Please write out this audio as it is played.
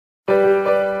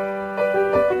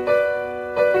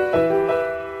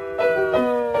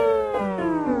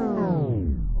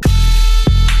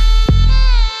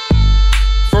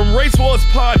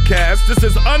This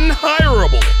is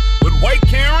Unhireable with White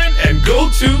Karen and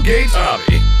Go-To Gay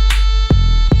Tommy.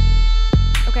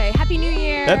 Okay, Happy New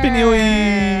Year. Happy New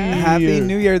Year. Happy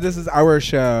New Year. This is our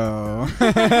show.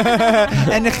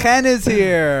 And Chen is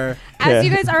here. As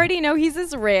you guys already know, he's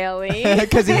Israeli.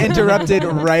 Because he interrupted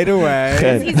right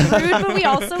away. He's rude, but we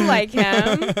also like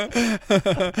him.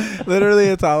 Literally,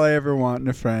 it's all I ever want in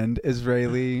a friend.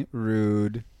 Israeli,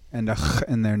 rude, and a ch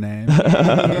in their name. Put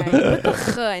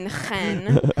the ch in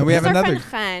Chen. And we have Our another.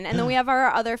 friend Chen. And then we have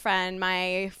our other friend,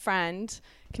 my friend,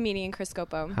 comedian Chris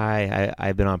Scopo. Hi,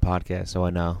 I've been on podcasts, so I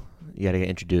know. You got to get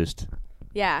introduced.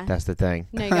 Yeah. That's the thing.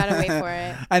 No, you gotta wait for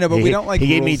it. I know, but we don't like He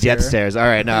gave me rules jet here. stares. All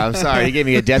right, no, I'm sorry. He gave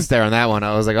me a jet stare on that one.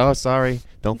 I was like, oh, sorry.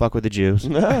 Don't fuck with the Jews.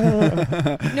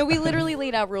 No, we literally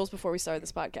laid out rules before we started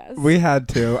this podcast. We had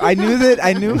to. I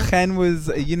knew Chen was,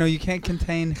 you can't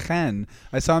contain Chen.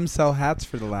 I saw him sell hats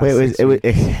for the last Wait, 6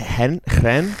 weeks. Chen?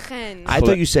 Chen. I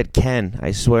thought you said Ken.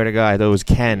 I swear to God, I thought it was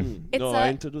Ken. I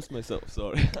introduced myself.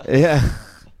 Sorry. Yeah.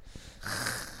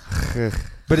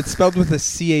 But it's spelled with a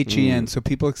C-H-E-N, so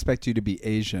people expect you to be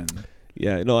Asian.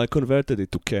 Yeah, no, I converted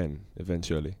it to Ken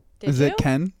eventually. Did Is you? it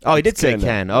Ken? Oh, he did say Ken.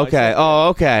 Ken. No, I Okay. said Oh,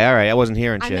 okay. All right. I wasn't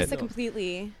hearing I shit. missed it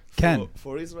completely. Ken.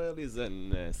 For Israelis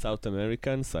and South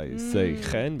Americans, I say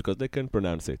Ken because they can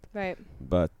pronounce it. Right.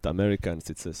 But Americans,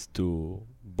 it's just too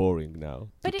boring now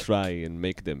But to it- try and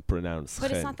make them pronounce But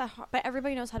Chen. it's not that hard. But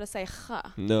everybody knows how to say ch.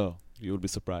 No, you'll be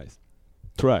surprised.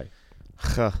 Try.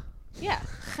 Huh. Yeah,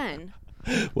 Chen.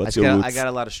 What's your roots? I got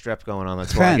a lot of strep going on.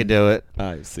 That's why I Chen. can do it.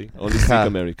 You see. Only speak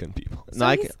American people. No,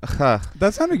 I,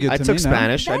 That sounded good I to took me. no?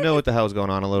 Spanish. I That know what the hell's going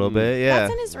on a little bit. Yeah.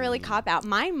 That's an Israeli cop-out.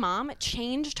 My mom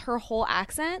changed her whole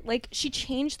accent. Like, she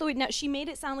changed the way... No, she made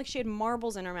it sound like she had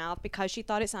marbles in her mouth because she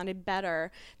thought it sounded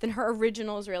better than her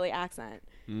original Israeli accent.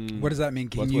 What does that mean?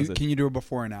 What Can was it? you do a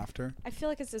before and after? I feel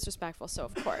like it's disrespectful, so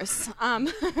of course.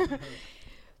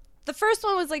 The first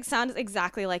one was like sounded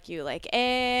exactly like you, like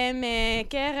Karen,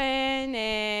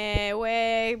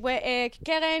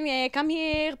 Karen, come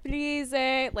here, please,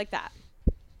 like that.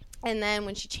 And then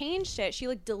when she changed it, she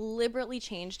like deliberately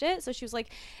changed it, so she was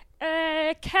like,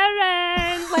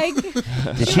 Karen, like.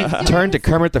 Did she turn to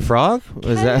Kermit the Frog?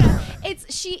 Was that?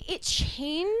 It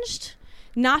changed.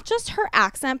 Not just her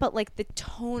accent, but like the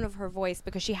tone of her voice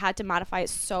because she had to modify it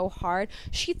so hard.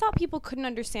 She thought people couldn't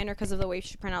understand her because of the way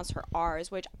she pronounced her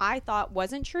R's, which I thought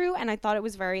wasn't true. And I thought it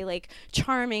was very like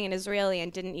charming and Israeli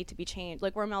and didn't need to be changed.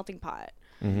 Like we're a melting pot.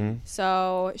 Mm-hmm.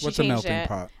 So she What's a changed melting it.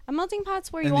 pot? A melting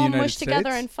pot's where In you the all United mush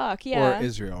together States? and fuck. Yeah. Or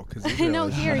Israel? Because I know,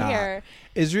 here.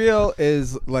 Israel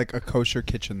is like a kosher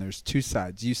kitchen. There's two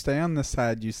sides. You stay on this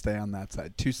side, you stay on that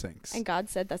side. Two sinks. And God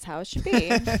said that's how it should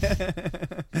be.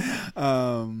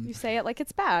 You say it like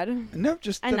it's bad. No,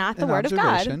 just And not the an word of God.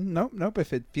 observation. Nope.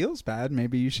 If it feels bad,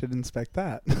 maybe you should inspect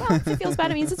that. Well, if it feels bad,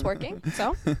 it means it's working.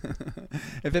 So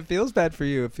If it feels bad for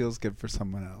you, it feels good for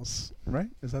someone else. Right?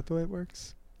 Is that the way it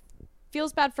works?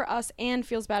 feels bad for us and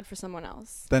feels bad for someone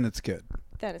else. Then it's good.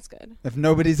 Then it's good. If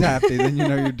nobody's happy, then you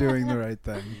know you're doing the right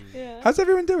thing. Yeah. How's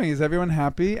everyone doing? Is everyone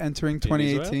happy entering Israel?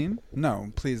 2018?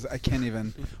 No, please. I can't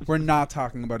even. We're not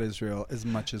talking about Israel as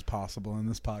much as possible in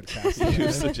this podcast.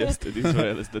 You suggested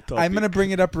Israel as the topic. I'm going to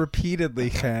bring it up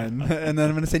repeatedly, Chen, and then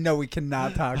I'm going to say, no, we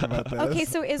cannot talk about this. Okay,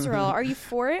 so Israel, are you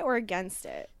for it or against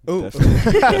it? Ooh.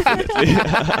 Definitely.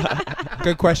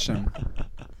 Good question.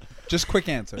 Just quick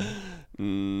answer.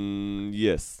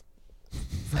 Yes.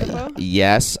 Scopo?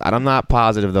 Yes, and I'm not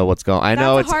positive though what's going. I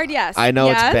know That's it's a hard yes. I know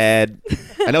Yes? it's bad.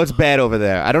 I know it's bad over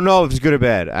there. I don't know if it's good or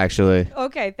bad. Actually,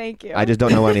 Okay, thank you. I just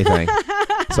don't know anything.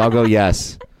 So I'll go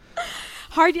yes.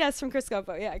 Hard yes from Chris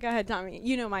Scopo. Yeah, go ahead, Tommy.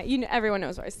 Everyone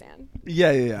knows where I stand.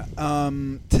 Yeah.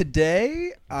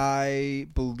 Today, I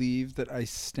believe that I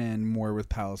stand more with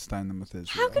Palestine than with Israel.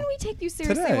 How can we take you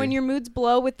seriously Today. when your moods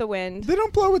blow with the wind? They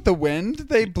don't blow with the wind.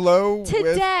 They blow with...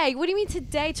 Today. What do you mean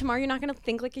today? Tomorrow you're not going to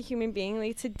think like a human being.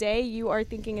 Like today you are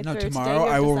thinking it No, through. tomorrow Today you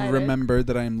I have will decided. remember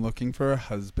that I am looking for a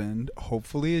husband,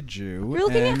 hopefully a Jew. You're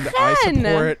looking at and I Chen.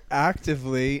 support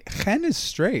actively. Chen is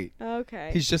straight. Okay.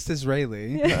 He's just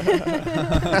Israeli. It's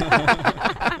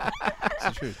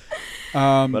the truth.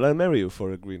 But I'll marry you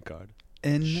for a green card.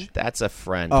 In That's a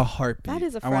friend. a heartbeat. That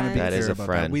is a I want to be friend. That clear is a about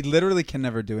friend. That. We literally can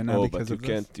never do it now But because you of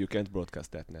this. can't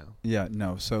broadcast that now. Yeah,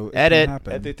 no. So it Edit. can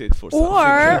happen. Edit it for Or- something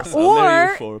else. I'll marry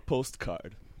you or- for a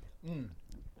postcard.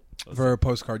 For a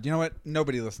postcard. You know what?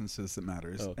 Nobody listens to this that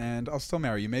matters. Okay. And I'll still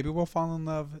marry you. Maybe we'll fall in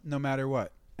love no matter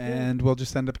what. And we'll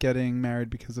just end up getting married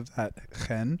because of that.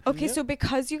 Chen. Okay, Yeah. so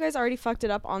because you guys already fucked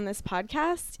it up on this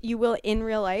podcast, you will in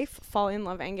real life fall in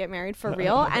love and get married for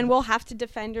real, and we'll have to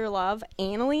defend your love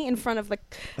anally in front of the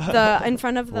We'll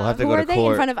have to who go to are they?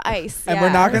 court. In front of ICE. And yeah.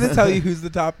 we're not going to tell you who's the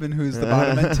top and who's the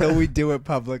bottom until we do it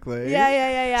publicly.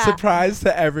 Yeah. Surprise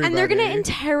to everybody. And they're gonna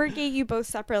interrogate you both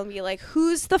separately and be like,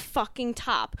 "Who's the fucking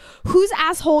top? Whose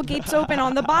asshole gapes open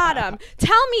on the bottom?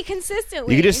 Tell me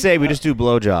consistently." You could just say we just do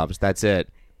blowjobs. That's it.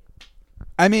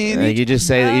 I mean, You just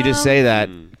say that.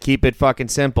 Keep it fucking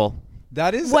simple.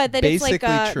 that is what that basically it's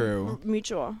like true.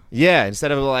 mutual. Yeah,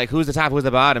 instead of like who's the top, who's the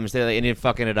bottom, instead of like, Indian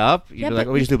fucking it up, you'd Yeah, be like,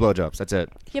 but we just do blowjobs. That's it.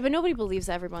 Yeah, but nobody believes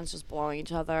that everyone's just blowing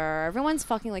each other. Everyone's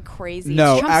fucking like crazy.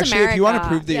 No, It's Trump's actually, if you want to America.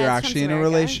 prove that Yeah, you're it's actually in Trump's a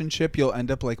America. relationship, you'll end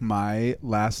up like my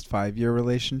last 5-year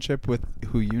relationship with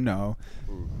who you know,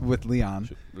 with Leon,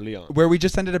 Leon. where we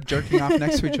just ended up jerking off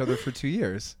next to each other for 2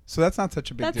 years. So that's not such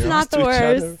a big That's deal. not the To each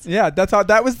other. worst. Yeah, that's all.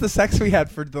 That was the sex we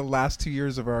had for the last 2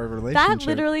 years of our relationship. That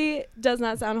literally does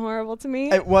not sound horrible to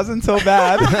me. It wasn't so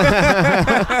bad.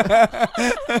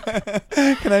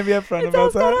 Can I be upfront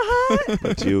about that?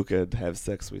 But you could have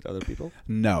sex with other people.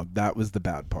 No, that was the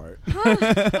bad part.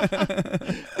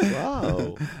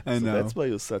 Wow. I So know. that's why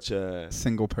you're such a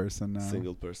Single person now.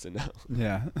 single person now.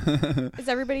 Yeah. Is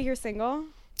everybody here single?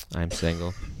 I'm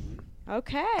single.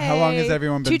 Okay. How long has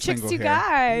everyone been Two chicks, single two here?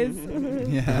 guys.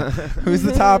 Yeah. Who's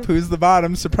the top? Who's the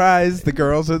bottom? Surprise! The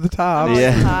girls are the top. I'm on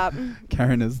Yeah. the top.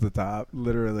 Karen is the top,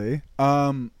 literally.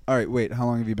 All right. Wait. How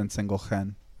long have you been single,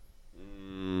 Chen?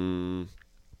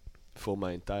 For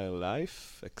my entire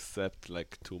life, except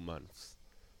like 2 months.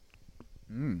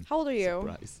 How old are you?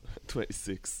 Surprise.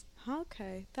 26.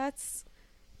 Okay, that's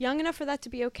young enough for that to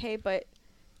be okay, but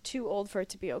too old for it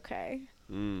to be okay.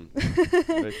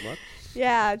 Very much.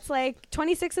 Yeah, it's like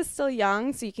 26 is still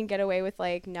young, so you can get away with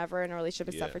like never in a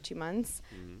relationship except Yeah. for 2 months.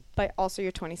 But also,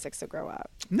 you're 26 to grow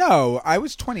up. No, I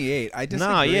was 28. I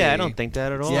disagree. No, yeah, I don't think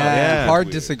that at all. Yeah, hard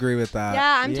Weird. disagree with that.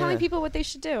 Yeah, I'm yeah. telling people what they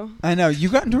should do. I know. You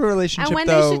got into a relationship And when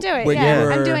though, they should do it. when you Yeah,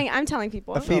 were I'm telling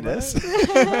people. a fetus.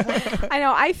 I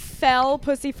know. I fell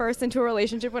pussy first into a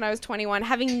relationship when I was 21,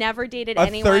 having never dated A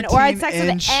anyone or had sex with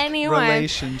 13-inch anyone.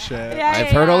 relationship. Yeah, I've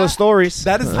heard all the stories.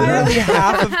 That is literally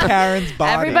half of Karen's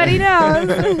body. Everybody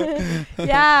knows.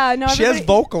 Yeah, no. She has everybody-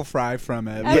 vocal fry from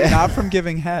it, but Yeah. not from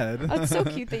giving head. That's so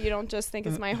cute that you don't just think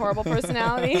it's my horrible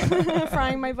personality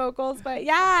frying my vocals, but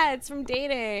yeah, it's from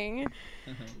dating.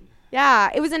 Yeah,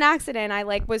 it was an accident. I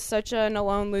like was such an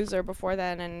alone loser before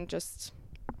then and just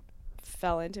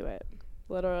fell into it.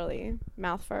 Literally,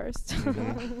 mouth first.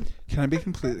 Can I be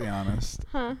completely honest?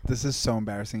 Huh? This is so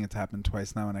embarrassing. It's happened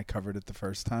twice now, and I covered it the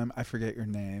first time. I forget your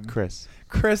name. Chris.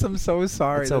 Chris, I'm so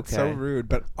sorry. It's That's so okay. rude,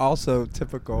 but also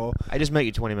typical. I just met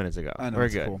you 20 minutes ago. I know, We're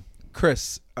it's good. cool.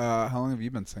 Chris, how long have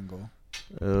you been single?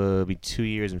 It'll be 2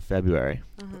 years in February.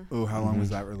 Ooh, how long was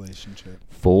Mhm. that relationship?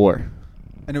 4.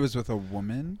 And it was with a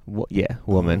woman? Yeah,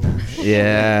 woman. Oh, shit.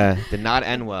 Yeah, did not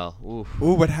end well. Oof.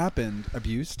 Ooh, what happened?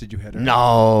 Abuse? Did you hit her?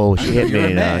 No, she hit You're a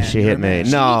me. No, man. she You're hit a man. me.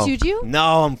 She No, beat you?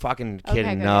 no, I'm fucking Okay,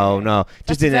 kidding. good, No, good. no, That's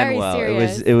just didn't end very well.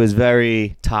 serious. It was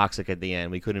very toxic at the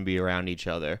end. We couldn't be around each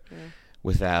other Yeah.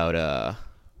 without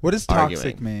What does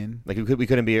toxic arguing. mean? like we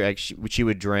couldn't be like she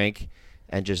would drink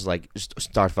and just like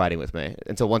start fighting with me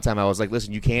until one time I was like,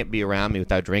 listen, you can't be around me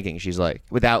without drinking. She's like,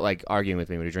 without like arguing with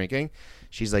me when you're drinking.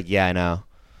 She's like, yeah, I know.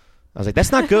 I was like,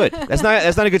 that's not good. That's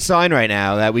not a good sign right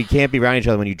now that we can't be around each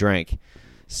other when you drink.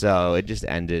 So it just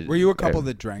ended. Were you a couple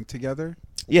that drank together?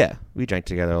 Yeah, we drank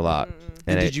together a lot.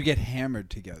 And it- did you get hammered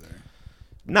together?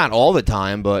 Not all the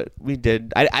time, but we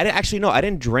did. I actually no, I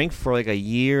didn't drink for like a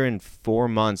year and 4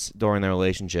 months during the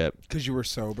relationship. Because you were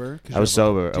sober? 'Cause I was you have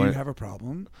sober. Do you have a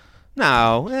problem?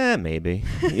 No, maybe.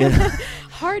 You know?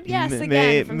 Hard yes M-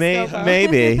 again from Scopo.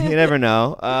 maybe. You never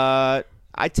know.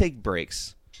 I take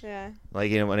breaks. Yeah.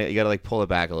 Like, you know, when you gotta like pull it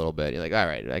back a little bit. You're like, all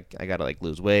right, I gotta like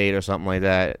lose weight or something like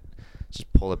that.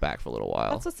 Just pull it back for a little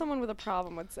while. That's what someone with a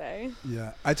problem would say.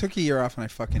 Yeah. I took a year off and I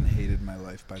fucking hated my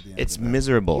life by the end It's of it.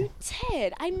 miserable. You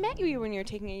did. I met you when you were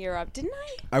taking a year up, didn't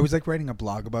I? I was like writing a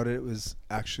blog about it. It was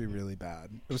actually really bad.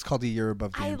 It was called A Year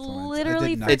Above the I Influence.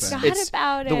 literally I did nothing. forgot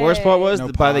about it. The worst part was No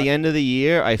that by pot. the end of the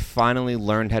year, I finally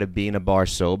learned how to be in a bar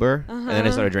sober, and then I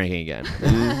Uh-huh. started drinking again.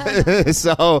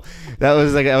 So that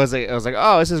was like I was like,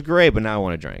 oh, this is great, but now I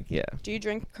want to drink. Yeah. Do you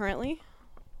drink currently?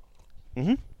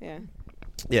 Mhm. Yeah.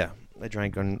 Yeah. I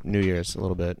drank on New Year's a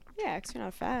little bit. Yeah, because you're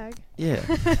not a fag.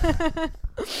 Yeah.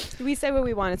 We say what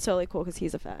we want. It's totally cool because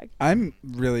he's a fag.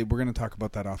 We're going to talk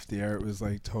about that off the air. It was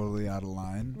like totally out of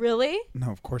line. Really? No,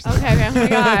 of course Okay, okay. Oh my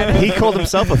God. He called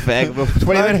himself a fag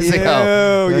 20 minutes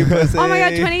ago. You pussy. Oh my God,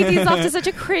 2018 is off to such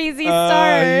a crazy You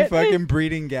start. fucking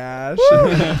breeding gash.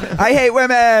 I hate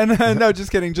women. No,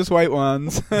 just kidding. Just white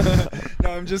ones. No,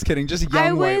 I'm just kidding. Just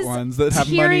young white was ones that have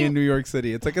money hearing- in New York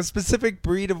City. It's like a specific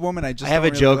breed of woman. I have a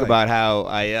don't joke really about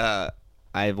how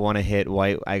I want to hit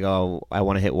white. I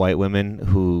want to hit white women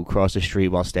who cross the street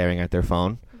while staring at their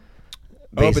phone. Oh,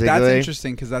 but that's Basically.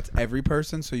 interesting because that's every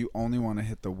person. So you only want to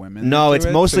hit the women. No, that it's do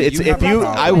it, mostly so it's you if have a you.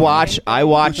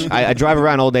 problem. I drive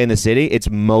around all day in the city. It's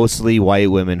mostly white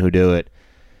women who do it.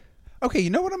 Okay, you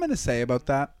know what I'm going to say about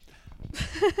that?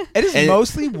 It is And-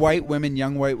 mostly white women,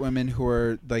 young white women who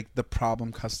are like the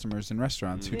problem customers in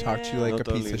restaurants who talk to you like Not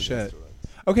a only piece in of shit. restaurants.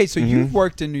 Okay, so Mhm. you've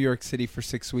worked in New York City for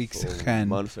 6 weeks, For a Chen.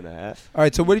 month and a half. All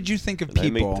right, so what did you think of And I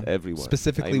met people, everyone.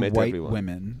 specifically I met white everyone.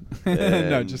 women?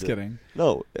 No, just And, kidding.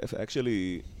 No,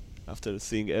 actually, after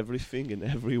seeing everything and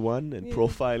everyone and Yeah.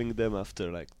 profiling them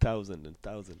after like thousand.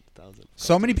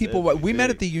 So many people. every We met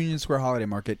day. at the Union Square Holiday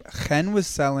Market. Chen was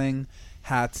selling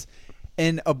hats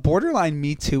in a borderline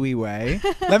Me Too-y way.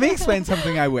 Let me explain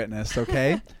something I witnessed.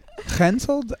 Okay, Chen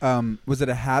sold. Was it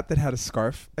a hat that had a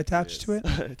scarf attached to it?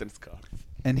 And scarf.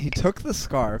 And he took the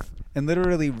scarf and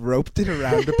literally roped it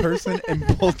around a person and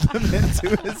pulled them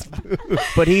into his booth.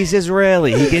 But he's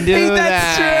Israeli. He can do Hey, that.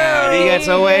 that's true. He gets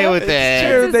away with It's it.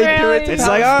 true. It's They do it to Israeli. It's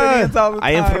like, Palestinians all the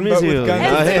I am time, from but with Israel. guns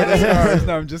No, and yeah. scars.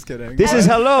 No, I'm just kidding. This is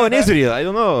hello in Israel. I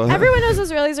don't know. Everyone knows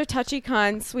Israelis are touchy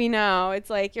cunts. We know. It's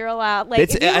like you're allowed. Like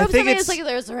It's- if you I rope think somebody, it's- it's like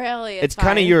they're Israeli. It's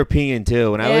kind of fine. European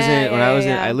too. When I was in,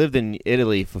 Yeah. I lived in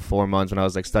Italy for 4 months when I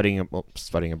was like studying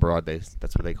abroad.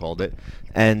 That's what they called it.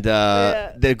 And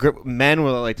men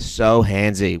were like so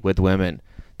handsy with women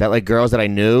that like girls that I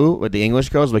knew, with the English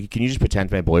girls, like, can you just pretend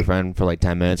to be my boyfriend for like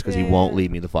 10 minutes because he Yeah. won't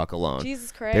leave me the fuck alone.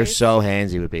 Jesus Christ. They're so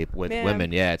handsy with people, with Yeah.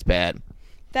 women. Yeah, it's bad.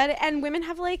 That and women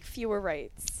have like fewer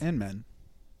rights. And men.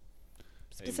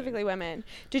 Specifically women.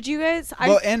 Did you guys?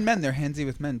 Well, and men. They're handsy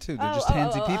with men too. They're just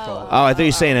handsy people. Oh, I thought you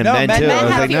were saying No, men men too. have I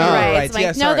was have like, fewer no. rights. Rights, Like, yeah,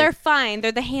 no, sorry. they're fine.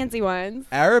 They're the handsy ones.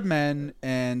 Arab men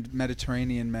and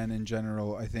Mediterranean men in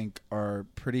general, I think, are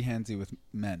pretty handsy with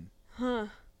men. Huh.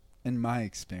 In my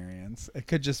experience, it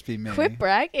could just be me. Quit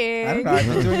bragging. I don't know. I've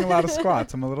been doing a lot of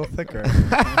squats. I'm a little thicker.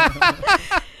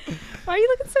 Why are you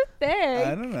looking so thick?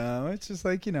 I don't know. It's just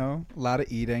like, a lot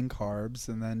of eating carbs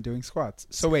and then doing squats.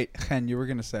 So wait, Chen, you were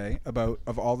gonna say about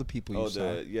of all the people you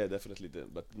saw. Yeah, definitely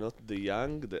but not the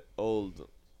young, the old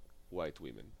white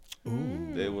women.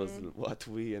 Ooh. There was what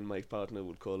we and my partner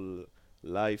would call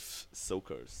life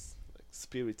soakers, like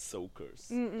spirit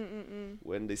soakers.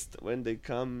 When they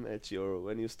come at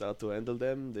when you start to handle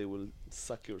them, they will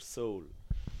suck your soul.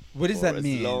 What does for that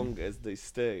mean? As long as they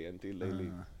stay until they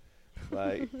leave,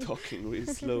 by talking really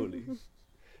slowly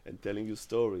and telling you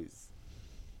stories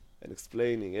and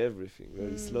explaining everything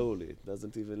very slowly. It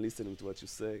doesn't even listen to what you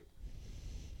say.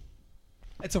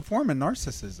 It's a form of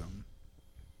narcissism.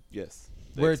 Yes,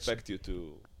 they Where expect you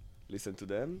to listen to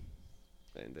them,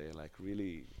 and they like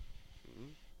really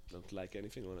don't like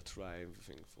anything. Want to try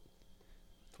everything for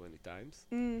 20 times,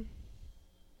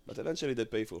 but eventually they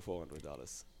pay for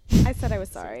 $400. I said I was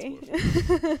sorry.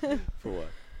 For what?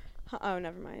 Oh,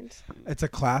 never mind. It's a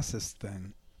classist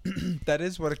thing. That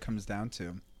is what it comes down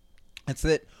to. It's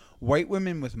that white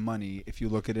women with money, if you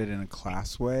look at it in a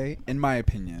class way, in my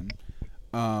opinion,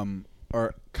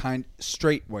 are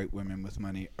straight white women with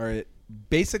money are at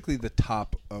basically the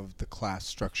top of the class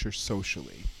structure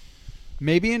socially.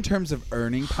 Maybe in terms of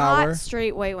earning power. Hot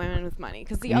straight white women with money,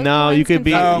 because the other No, ones you could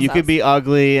be can you could be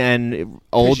ugly and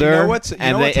older, what's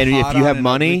and hot if you on have an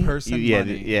money, ugly person? yeah,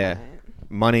 Money. yeah,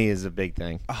 money is a big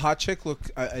thing. A hot chick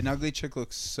an ugly chick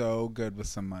looks so good with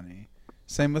some money.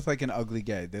 Same with like an ugly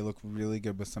gay. They look really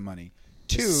good with some money.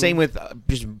 Two, Same with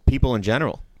just people in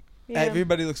general. Yeah.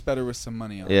 everybody looks better with some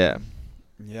money on Yeah. them.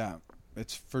 Yeah.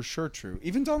 It's for sure true.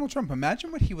 Even Donald Trump.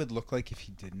 Imagine what he would look like if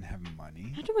he didn't have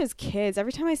money. Imagine his kids.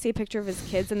 Every time I see a picture of his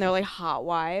kids and they're like hot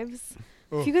wives.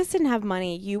 Ugh. If you guys didn't have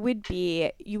money, you would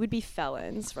be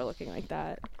felons for looking like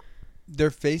that.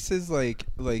 Their faces like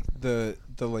the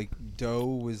like dough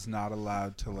was not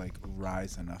allowed to like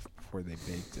rise enough before they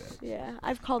baked it. Yeah,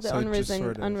 I've called it So it just unrisen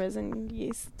sort of- unrisen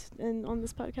yeast on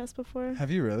this podcast before. Have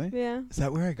you really? Yeah, Is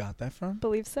that where I got that from?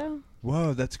 believe so.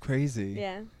 Whoa, that's crazy.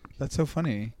 Yeah, That's so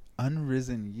funny.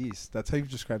 Unrisen yeast. That's how you've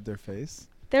described their face?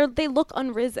 they look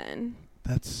unrisen.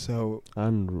 That's so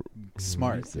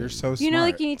smart. You're so smart. You know,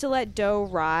 like you need to let dough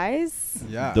rise.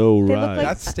 Yeah. Dough They look rise. like-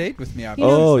 That stayed with me. You know-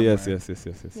 Oh somewhere.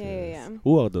 yes. Yeah.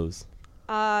 Who are those?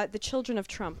 The children of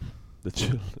Trump. The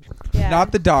children. Yeah.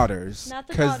 Not the daughters. Not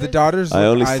the Because the daughters. daughters I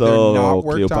look only either saw not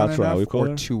worked Cleopatra, on we enough call or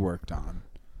her. too worked on.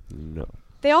 No.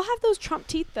 They all have those Trump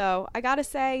teeth, though. I gotta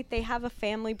say, they have a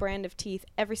family brand of teeth.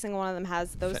 Every single one of them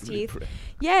has those Family teeth. brand.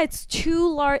 Yeah, it's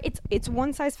too large. It's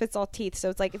one size fits all teeth. So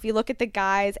it's like if you look at the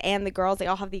guys and the girls, they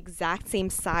all have the exact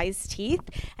same size teeth,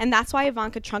 and that's why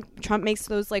Ivanka Trump makes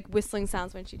those like whistling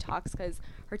sounds when she talks because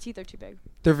her teeth are too big.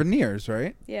 They're veneers,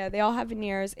 right? Yeah, they all have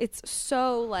veneers. It's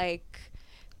so like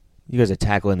You guys are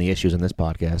tackling the issues in this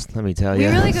podcast. Let me tell you.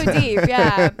 we really go deep.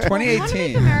 Yeah, 2018. We wanna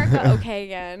make America okay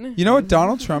again. You know what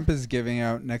Donald Trump is giving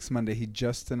out next Monday? He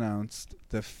just announced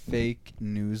the fake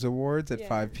news awards at Yeah.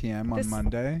 5 p.m. on This-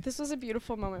 Monday. This was a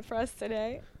beautiful moment for us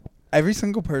today. Every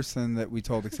single person that we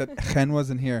told, except Chen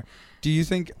wasn't here. Do you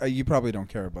think, you probably don't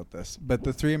care about this, but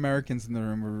the 3 Americans in the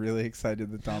room were really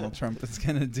excited that Donald Trump is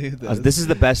going to do this. This is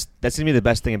the best. That's gonna be the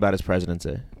best thing about his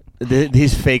presidency.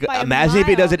 These fake. By a Imagine if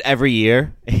he does mile. it every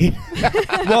year.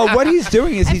 Well, what he's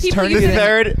doing is And he's people turning use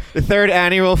it it- the third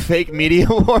annual fake media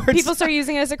awards. People start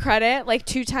using it as a credit, like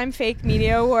 2-time fake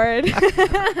media award.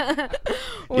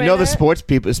 You know the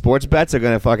winner. sports bets are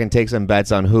gonna fucking take some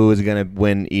bets on who is gonna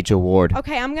win each award.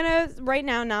 Okay, I'm gonna right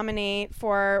now nominate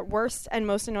for worst and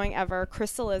most annoying ever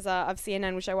Chris Cillizza of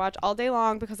CNN, which I watch all day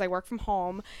long because I work from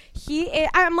home.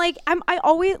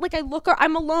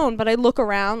 I'm alone, but I look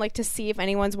around like to see if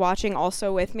anyone's watching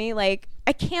also with me. Like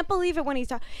I can't believe it when he's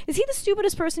talking. Is he the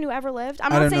stupidest person who ever lived?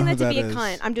 I'm I not don't saying know that who to be that a is.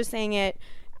 cunt. I'm just saying it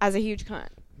as a huge cunt.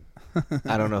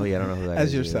 I don't know. Yeah, I don't know who that As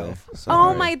is yourself. either. Oh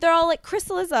Sorry. my! They're all like, Chris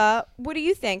Cillizza, what do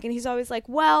you think? And he's always like,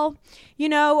 well, you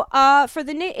know, for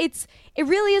the it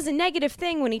really is a negative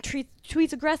thing when he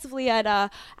tweets aggressively at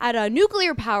a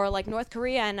nuclear power like North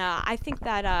Korea, and I think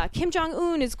that Kim Jong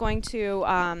Un is going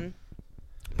to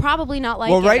probably not like.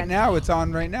 Well, it. right And now, it's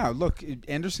on right now. Look,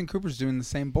 Anderson Cooper's doing the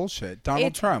same bullshit. Donald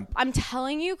it's- Trump. I'm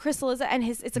telling you, Chris Cillizza, and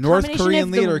it's a North combination Korean of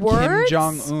leader the words Kim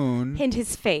Jong-un. and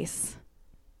his face.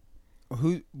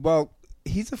 Well,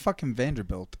 he's a fucking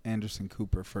Vanderbilt, Anderson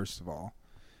Cooper, first of all,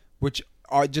 which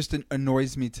just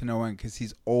annoys me to no end because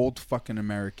he's old fucking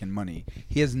American money.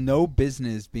 He has no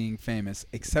business being famous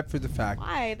except for the fact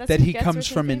Why? That's that what he gets comes rich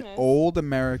and from an famous. old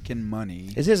American money.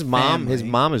 Is his mom? family. His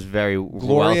mom is very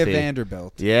Gloria wealthy.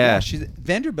 Vanderbilt. Yeah. she's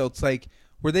Vanderbilt's like,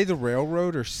 were they the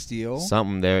railroad or steel?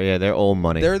 Something there. Yeah, they're old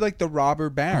money. They're like the robber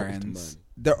barons. money.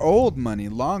 They're old money,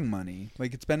 long money.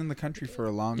 Like it's been in the country for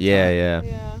a long yeah, time. yeah.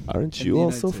 Yeah. Aren't In you the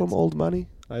also United from States. old money?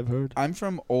 I've heard. I'm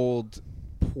from old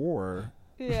poor.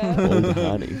 Yeah. Old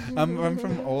honey. I'm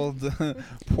from old poor.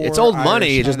 It's old money,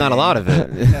 Irish it's just not a honey. lot of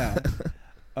it.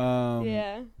 Yeah.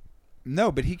 Yeah.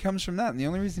 No, but he comes from that, and the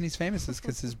only reason he's famous is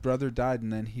because his brother died,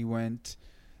 and then he went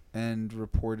and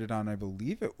reported on. I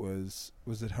believe it was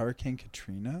it Hurricane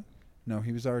Katrina? No,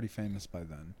 he was already famous by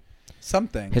then.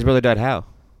 Something. His brother died how?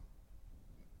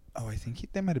 Oh, I think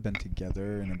they might have been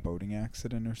together in a boating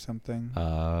accident or something.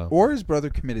 Uh, Or his brother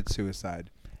committed suicide.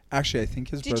 Actually, I think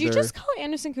his Did brother. you just call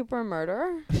Anderson Cooper a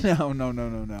murderer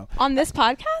No. on this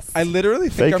podcast? I literally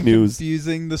think Fake I'm news.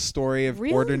 confusing the story of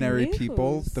Real Ordinary news.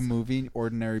 People, the movie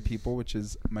Ordinary People, which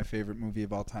is my favorite movie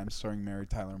of all time, starring Mary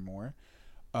Tyler Moore,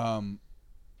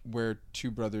 where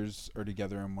 2 brothers are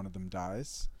together and one of them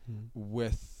dies,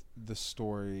 with the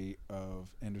story of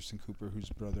Anderson Cooper, whose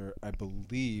brother, I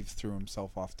believe, threw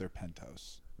himself off their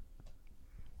penthouse.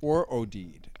 Or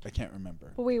OD'd. I can't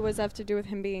remember. But wait, what does that have to do with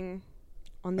him being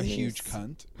on the A news? huge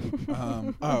cunt.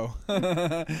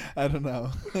 I don't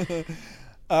know.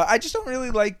 I just don't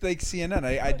really like CNN.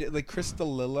 I did like Chris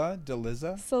D'Elia.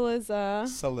 Cillizza.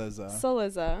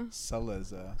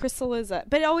 Chris Cillizza.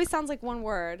 But it always sounds like one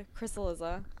word. Chris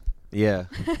Cillizza. yeah.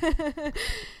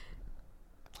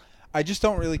 I just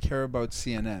don't really care about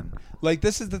CNN. Like,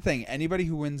 this is the thing. Anybody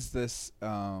who wins this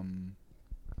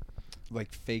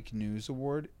like fake news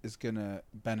award is gonna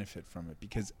benefit from it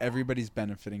because everybody's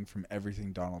benefiting from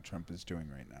everything Donald Trump is doing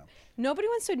right now. Nobody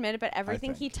wants to admit it, but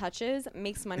everything he think. touches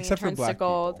makes money Except for and turns to black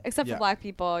gold. people. Except Yeah. for black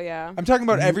people, yeah. I'm talking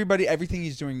about everybody. Everything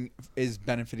he's doing is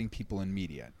benefiting people in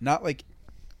media, not like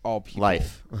all people.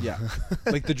 Life. Yeah,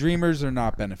 like the dreamers are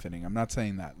not benefiting. I'm not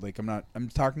saying that. Like I'm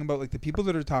talking about like the people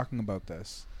that are talking about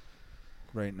this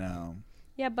right now.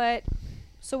 Yeah, but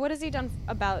so what has he done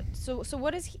about so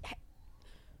what is he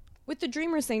with the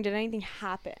dreamers thing? Did anything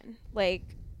happen? Like,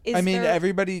 is I mean,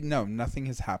 there, nothing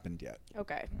has happened yet,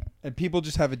 okay, and people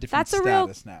just have a different That's a real-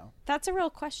 status now. that's a real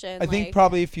question. I think like,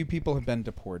 probably a few people have been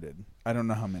deported. I don't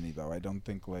know how many though. I don't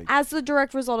think like. as the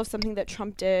direct result of something that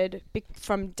Trump did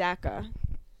from DACA.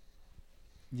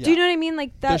 Yeah. Do you know what I mean?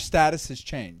 Like Their that. status has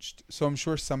changed, so I'm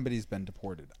sure somebody's been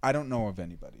deported. I don't know of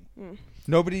anybody. Mm.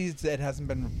 Nobody's. It hasn't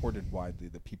been reported widely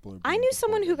that people are. I being knew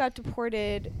someone who deported. got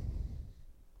deported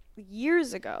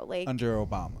years ago, like Under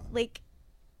Obama. like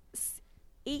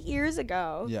 8 years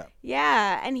ago. Yeah.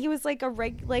 Yeah, and he was like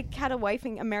had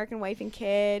a American wife and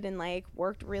kid, and like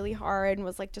worked really hard and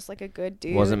was like just like a good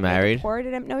dude. Wasn't And they married?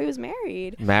 deported him. No, he was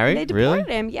married. Married? And they Really?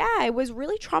 deported him. Yeah, it was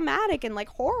really traumatic and like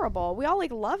horrible. We all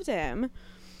like loved him.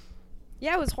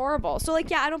 Yeah, it was horrible. So like,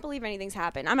 yeah, I don't believe anything's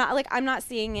happened. I'm not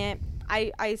seeing it.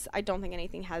 I don't think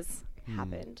anything has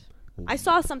happened. I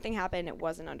saw something happen. It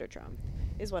wasn't under Trump,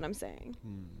 is what I'm saying.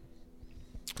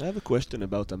 I have a question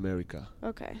about America.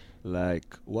 Okay.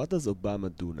 Like, what does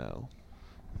Obama do now?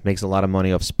 Makes a lot of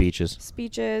money off speeches.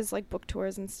 Speeches, like book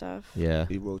tours and stuff. Yeah.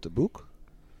 He wrote a book?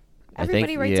 I think,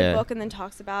 Everybody writes yeah. a book and then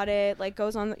talks about it. Like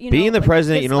goes on. Being the like,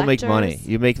 president, you gives don't make money. lectures.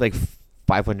 You make like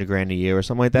 $500,000 a year or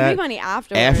something like You that. make money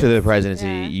afterwards. After the presidency,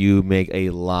 Yeah. you make a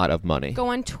lot of money. Go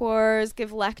on tours,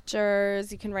 give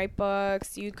lectures. You can write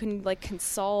books. You can like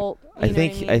consult. I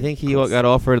think he got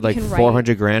offered like can write.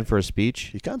 $400,000 for a speech.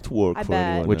 He can't work I for bet.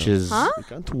 anyone Which else. is- Huh? He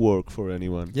can't work for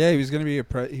anyone. Yeah, he was going to be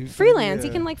he was Freelance. Gonna be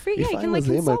He can like free. If Yeah, he I can like was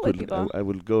him, I consult with people.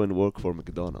 would go and work for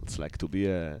McDonald's, like to be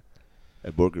a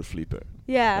burger flipper.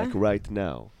 Yeah. Like right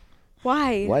now.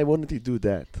 Why? Why wouldn't he do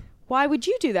that? Why would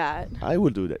you do that? I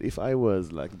would do that. If I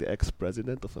was like the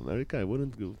ex-president of America, I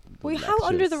wouldn't go. Well, how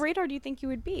under the radar do you think you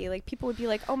would be? Like people would be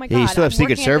like, "Oh my Yeah, god!" you still have I'm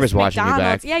Secret working at Service this watching you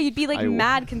McDonald's." back. Yeah, you'd be like I w-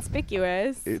 mad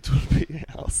conspicuous. It would be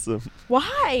awesome.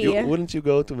 Why? Wouldn't you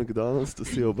go to McDonald's to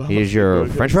see Obama? Here's your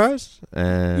French fries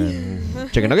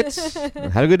and chicken nuggets.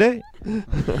 Have a good day.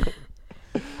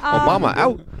 Obama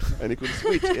out. And he could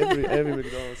switch every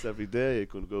McDonald's every day. He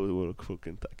could go to work for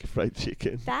Kentucky Fried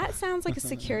Chicken. That sounds like a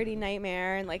security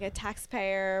nightmare and like a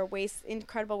taxpayer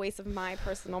incredible waste of my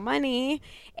personal money,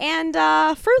 and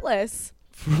fruitless.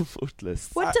 Fruitless.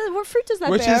 What fruit does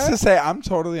that Which bear? is to say, I'm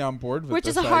totally on board with Which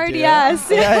this is a hard idea. yes.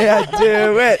 Yeah,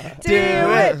 do it.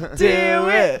 Do Do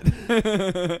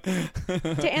it.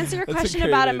 To answer your That's a question great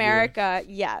about idea. America,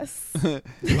 yes.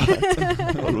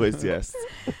 Always yes.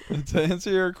 To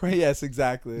answer your question, yes,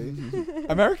 exactly.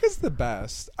 America's the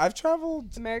best. I've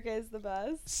traveled America is the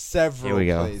best. several Here we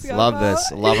go. places. Love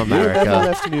this. Love You never America.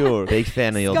 left New York. Big fan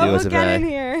of the old Go US of get in A.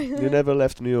 here. You never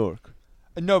left New York.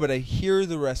 No, but I hear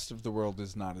the rest of the world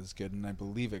is not as good, and I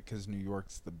believe it because New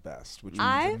York's the best, which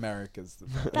means America's the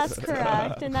best. That's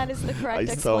correct, and that is the correct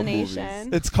I saw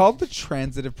explanation. It's called the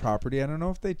transitive property. I don't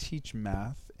know if they teach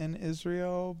math in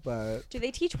Israel, but Do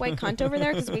they teach white cunt over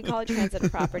there? Because we call it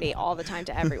transitive property all the time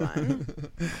to everyone.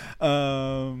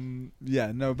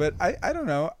 yeah, no, but I don't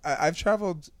know. I've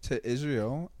traveled to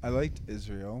Israel. I liked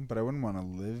Israel, but I wouldn't want to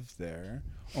live there.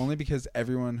 Only because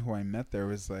everyone who I met there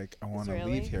was like, I want to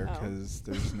Israeli? leave here Oh. because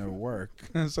there's no work.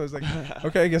 So I was like,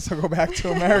 okay, I guess I'll go back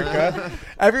to America.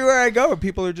 Everywhere I go,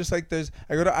 people are just like,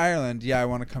 I go to Ireland. Yeah, I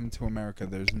want to come to America.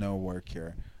 There's no work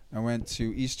here. I went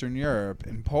to Eastern Europe,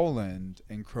 in Poland,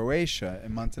 in Croatia,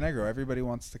 in Montenegro. Everybody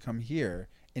wants to come here.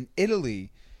 In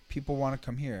Italy, people want to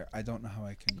come here. I don't know how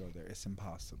I can go there. It's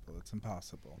impossible. It's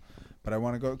impossible. But I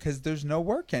want to go because there's no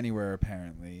work anywhere,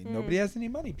 apparently. Nobody has any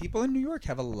money. People in New York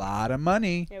have a lot of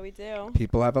money. Yeah, we do.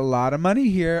 People have a lot of money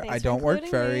here. Thanks I for don't work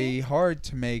including very me. hard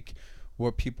to make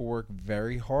what people work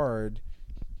very hard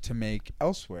to make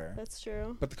elsewhere. That's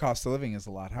true. But the cost of living is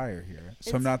a lot higher here. So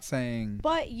I'm It's- not saying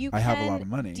But you I can have a lot of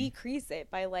money. decrease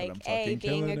it by I'm like fucking being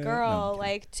killing a it. No, girl, I'm kidding.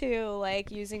 like two, like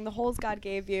using the holes God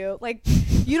gave you. Like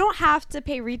you don't have to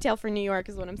pay retail for New York,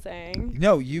 is what I'm saying.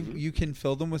 no, you can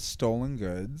fill them with stolen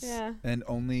goods. Yeah. And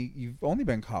you've only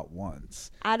been caught once.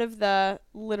 Out of the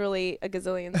literally a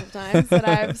gazillions of times that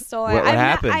I've stolen, What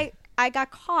happened? I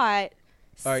got caught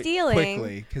All right, stealing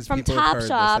quickly, 'cause from people have heard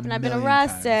Topshop, this a and I've been million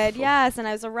arrested. times. Yes, and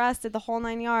I was arrested the whole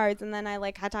 9 yards, and then I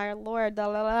like had to hire a lawyer. I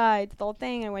did the whole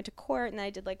thing. And I went to court, and then I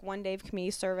did like 1 day of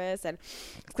community service and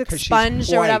like 'Cause she's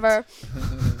sponge or white. whatever.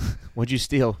 What'd you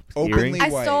steal? Openly Earrings? I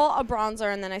white. stole a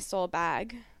bronzer, and then I stole a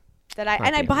bag. That I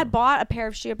Fucking had bought a pair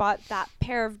of shoes. I bought that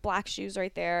pair of black shoes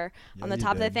right there Yeah, on the you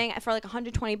top of the did. thing for like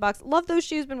 $120. Love those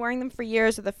shoes. Been wearing them for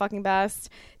years. They're the fucking best.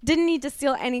 Didn't need to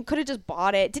steal any. Could have just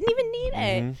bought it. Didn't even need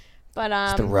it. But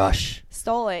It's the rush.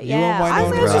 stole it. You and Yeah, I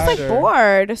Winona was just like Ryder.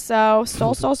 bored. So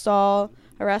stole.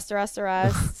 Arrest.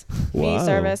 Community Wow.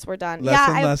 service. We're done.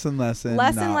 Lesson, yeah, lesson.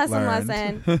 not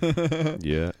learned.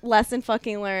 lesson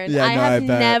fucking learned. Yeah, I no, have I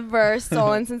bet. never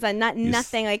stolen since then. Yes.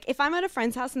 Nothing. Like if I'm at a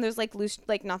friend's house and there's like loose,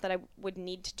 like not that I would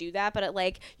need to do that, but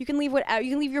like you can leave whatever.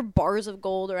 You can leave your bars of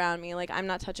gold around me. Like I'm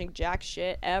not touching jack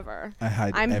shit ever. I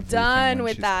hide I'm everything done when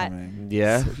with she's that. coming.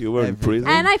 Yeah. So you were in Every- prison.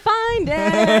 And I find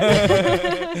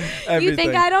it. You Everything.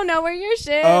 think I don't know where your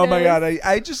shit Oh my is. god,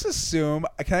 I just assume,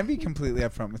 can I be completely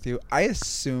upfront with you? I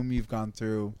assume you've gone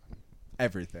through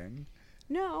everything.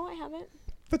 No, I haven't.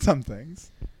 But some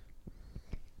things.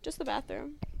 Just the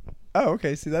bathroom. Oh,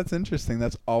 okay. See, that's interesting.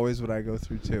 That's always what I go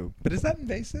through too. But is that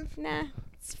invasive? Nah.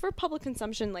 It's for public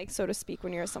consumption, like, so to speak,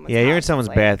 when you're in someone's Yeah, you're in house. someone's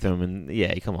Like, bathroom, and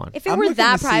yeah, come on. If it I'm were looking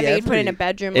that to see private, you'd put it in a every-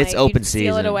 bedroom. It's like, open you'd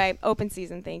seal it season. away. Open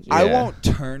season, thank you. I Yeah. won't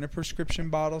turn a prescription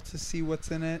bottle to see what's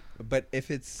in it, but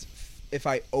if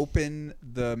I open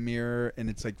the mirror and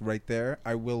it's like right there,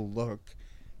 I will look.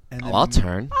 And Oh, I'll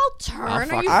turn. I'll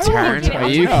turn. Are you I'll fucking turn. kidding? Are I'll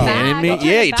you turn it back. kidding me? I'll turn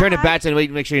Yeah, it you turn it back. back to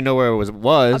make sure you know where it was. A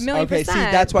million Okay, see,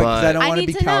 percent. that's why, because I don't But- want to I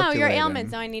be need to know calculating. your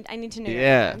ailments. Now I need to know your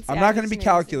Yeah. ailments. I'm Yeah, not I going to need be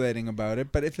know your disease. calculating about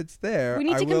it, but if it's there, We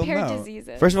need I to will compare know.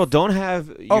 diseases. First of all, don't have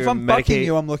Oh, your if I'm fucking Medicaid.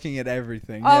 you, I'm looking at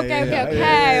everything. Okay, Yeah, okay, yeah, okay,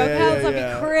 yeah, okay. yeah, Let's not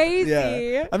yeah. be crazy.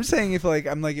 Yeah. I'm saying if like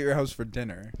I'm like at your house for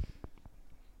dinner.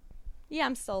 Yeah,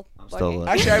 I'm still Still looking.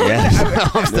 looking. Actually, I would- Yeah,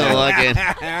 I'm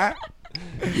still looking.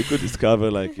 You could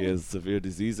discover like he has severe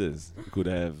diseases. You could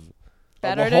have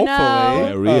Better Well, to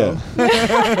know. diarrhea.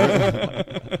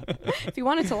 If you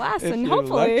want it to last, If then you're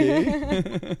hopefully.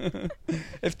 lucky.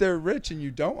 If they're rich and you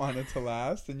don't want it to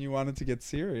last and you want it to get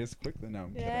serious quickly, no.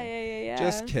 I'm Yeah, kidding. yeah.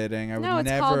 Just kidding. I No, would it's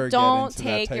never called get don't into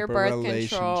take that type your of birth relationship.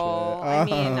 control. I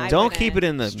mean, I Don't wouldn't. keep it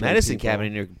in the Straight medicine people. cabinet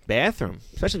in your bathroom,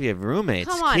 especially if you have roommates.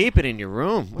 Come on. Keep it in your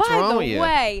room. What's By wrong the with you?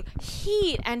 way,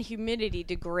 heat and humidity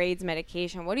degrades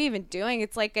medication. What are you even doing?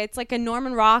 It's like a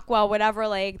Norman Rockwell, whatever.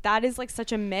 Like that is like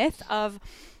such a myth of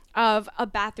a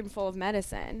bathroom full of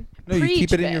medicine. No, you Preach,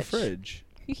 keep it in your bitch. fridge.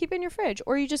 You keep it in your fridge,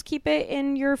 or you just keep it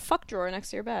in your fuck drawer next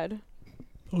to your bed.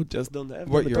 Oh, just don't have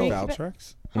What, them your at all.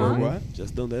 Valtrex? Huh? Or what?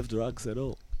 Just don't have drugs at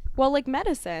all. Well, like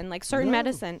medicine, like certain No.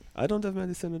 medicine. I don't have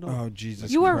medicine at all. Oh,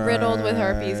 Jesus You are riddled with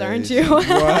herpes, aren't Christ. you?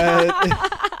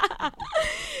 What?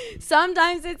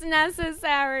 Sometimes it's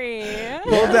necessary.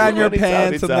 Pull down your When it's out,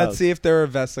 pants it's and let's out. see if there are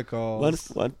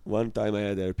vesicles. One time I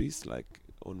had herpes, like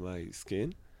on my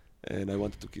skin, and I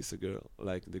wanted to kiss a girl,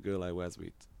 like the girl I was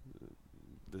with,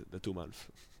 the 2 month.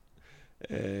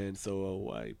 And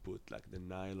so I put like the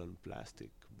nylon plastic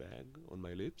bag on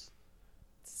my lips.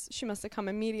 She must have come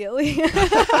immediately.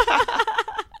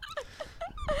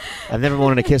 I've never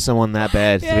wanted to kiss someone that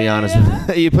bad, to Yeah, be yeah, honest.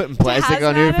 yeah. You putting plastic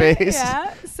on your Hazmat it, face?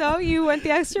 Yeah. So you went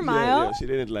the extra mile. Yeah, she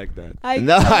didn't like that.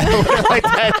 No, I don't like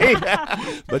that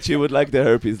either. But she would like the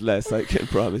herpes less, I can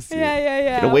promise you.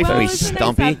 Yeah. Get away from me, it's a nice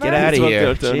Stumpy. effort. Get out It's of not the here.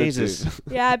 alternative. Jesus.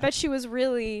 Yeah, I bet she was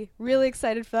really, really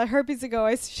excited for that herpes to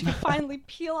go. She could finally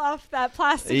peel off that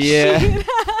plastic Yeah. sheet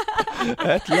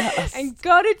At last. and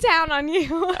go to town on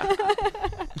you.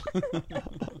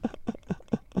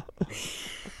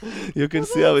 You can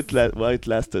see how why it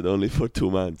lasted only for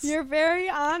 2 months. You're very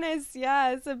honest,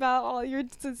 yes, about all your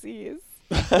disease.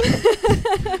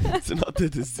 It's not a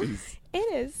disease. It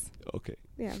is. Okay.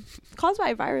 Yeah. Caused by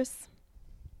a virus.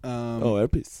 Oh,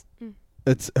 herpes.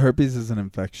 It's herpes is an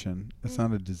infection. It's Mm.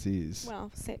 not a disease. Well,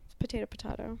 say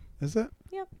potato. Is it?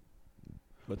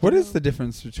 But What you is know, the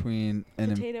difference between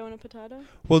Potato and a potato?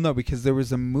 Well, no, because there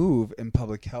was a move in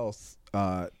public health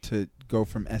to go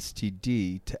from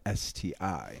STD to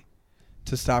STI,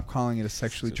 to stop calling it a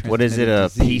sexually transmitted What is it, a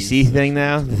disease. PC thing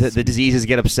now? The diseases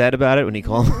get upset about it when you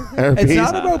call them herpes? It's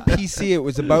not about PC. It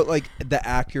was about like the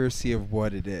accuracy of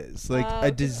what it is. Like Oh,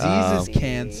 a disease is Oh.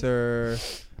 cancer,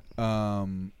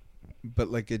 but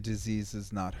like a disease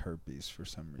is not herpes for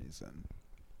some reason.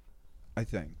 I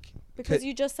think. Because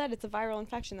you just said it's a viral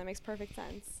infection. That makes perfect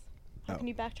sense. How Oh. can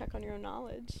you backtrack on your own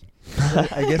knowledge?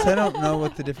 I guess I don't know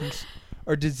what the difference.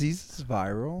 Are diseases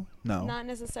viral? No. Not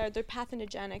necessarily. They're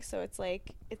pathogentic, so it's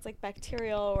like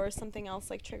bacterial or something else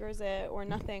like triggers it, or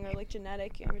nothing, or like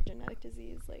genetic. You have a genetic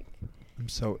disease, like. I'm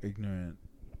so ignorant.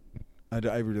 I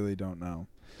really don't know.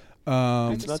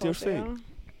 I It's just not your told you. thing.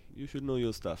 You should know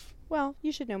your stuff. Well,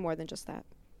 you should know more than just that.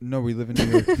 No, we live in New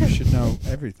York. You should know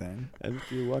everything. And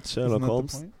if you watch Isn't Sherlock that the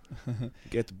Holmes, point?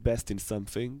 get best in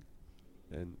something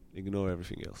and ignore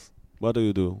everything else. What do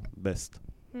you do best?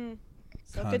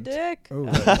 Suck a Cunt. dick. Oh,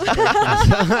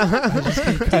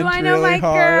 Do I know my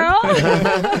girl?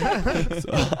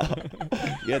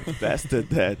 Get best at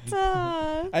that.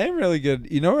 I am really good.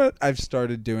 You know what I've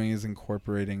started doing is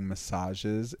incorporating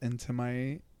massages into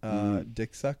my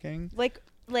dick sucking.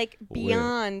 Like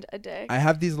beyond a dick. I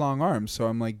have these long arms, so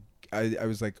I'm like, I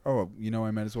was like, oh,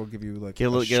 I might as well give you like Get a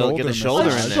the shoulder shoulder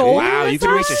in massage. there. shoulder Wow, you can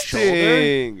reach a massage? shoulder.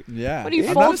 Dang. Yeah, What do you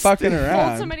I'm fold- not fucking Fold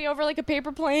around. somebody over like a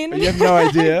paper plane. You have no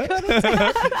idea.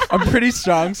 I'm pretty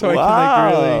strong, so I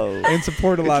Wow. can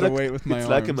support a lot It's of like- weight with my It's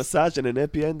arms. like a massage and an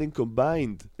happy ending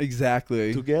combined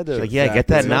Exactly. together. Like, yeah, get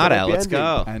that Exactly. knot It's out. not Let's happy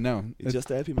ending. go. I know. It's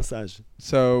just a happy massage.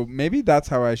 So maybe that's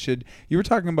how I should. You were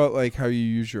talking about like how you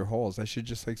use your holes. I should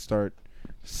just like start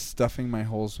stuffing my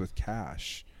holes with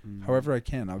cash. However I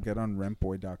can. I'll get on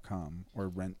rentboy.com or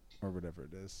rent or whatever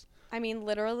it is. I mean,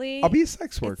 literally. I'll be a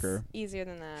sex it's worker easier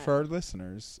than that. for our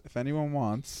listeners. If anyone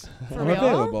wants, For I'm real?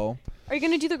 available. Are you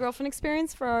going to do the girlfriend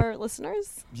experience for our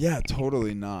listeners? Yeah,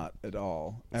 totally not at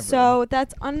all. Ever. So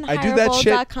that's I do that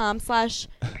shit- unhireable.com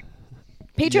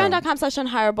 /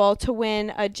 patreon.com/unhireable to win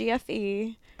a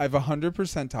GFE. I've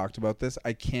 100% talked about this.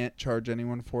 I can't charge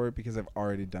anyone for it because I've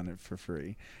already done it for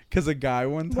free. Because a guy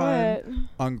one time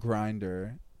on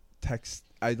Grindr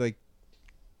I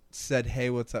said, "Hey,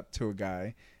 what's up?" to a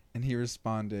guy, and he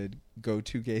responded, "Go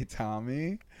to Gay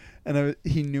Tommy," and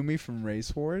he knew me from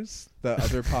Race Wars, the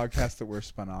other podcast that we're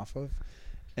spun off of,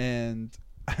 and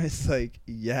I was like,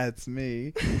 "Yeah, it's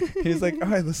me." He was like,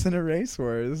 "Oh, I listen to Race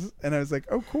Wars," and I was like,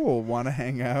 "Oh, cool, want to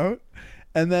hang out?"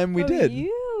 And then we did.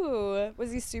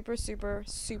 Was he super, super,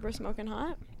 super smoking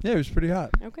hot? Yeah, it was pretty hot.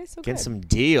 Okay, so Getting good. some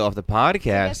D off the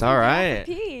podcast. All right.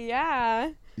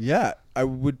 Yeah. Yeah, I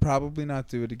would probably not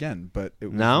do it again, but it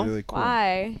was No? really cool.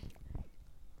 Why?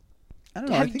 I don't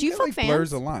know. I think do you it fuck like fans?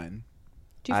 blurs a line.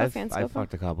 Do you fuck fans, I've Scopo?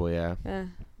 fucked a couple, yeah. Yeah.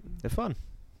 They're fun.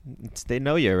 They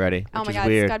know you already, Oh which my is god,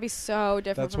 weird. it's gotta be so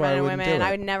different That's for why men I and wouldn't women. do it.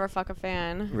 I would never fuck a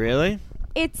fan. Really?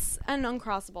 It's an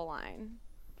uncrossable line.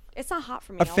 It's not hot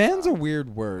for me. A fan's a also.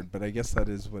 weird word, but I guess that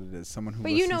is what it is. Someone who.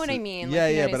 But you know listens what to- I mean. Yeah,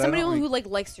 like, you know yeah, what I but mean? Somebody I don't who like,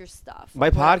 likes your stuff. My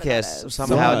whatever that podcast is.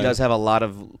 somehow Why? does have a lot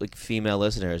of like female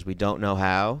listeners. We don't know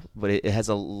how, but it has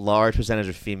a large percentage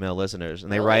of female listeners,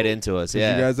 and they write Really? into us. 'cause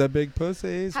Yeah. you guys have big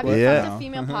pussies. Have what you Yeah. found now? a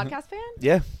female podcast fan?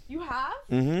 Yeah. You have?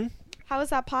 Mm-hmm. How is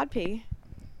that pod P?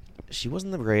 She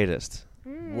wasn't the greatest.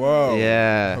 Whoa.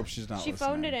 Yeah. I hope she's not. She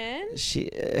phoned it listening.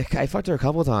 in. I fucked her a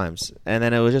couple times, and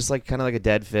then it was just like kind of like a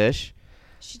dead fish.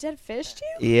 She dead fished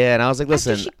you? Yeah, and I was like,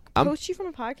 listen, After she I'm. poached you from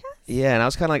a podcast? Yeah, and I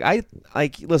was kind of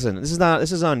like, listen, this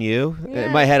is on you. Yeah.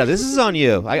 In my head, this is on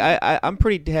you. I'm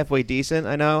pretty halfway decent.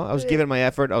 I know. I was giving my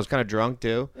effort. I was kind of drunk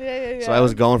too, Yeah. so I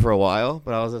was going for a while.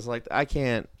 But I was just like, I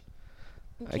can't.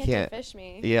 You I can't can't. fish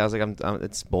me. Yeah, I was like, I'm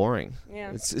it's boring.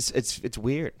 Yeah. It's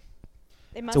weird.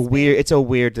 It must It's a weird. It's a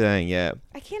weird thing. Yeah.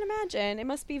 I can't imagine. It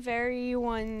must be very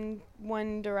one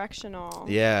directional.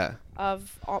 Yeah.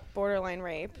 Of borderline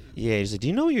rape. Yeah. He's like, do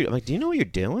you know what you're? I'm like, do you know what you're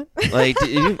doing? Like,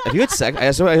 have you had sex? I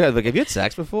asked her, like, have you had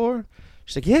sex before?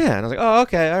 She's like, yeah. And I was like, oh,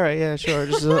 okay, all right, yeah, sure.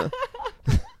 Just,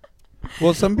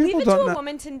 Well, some people Leave it to don't a know.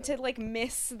 woman to like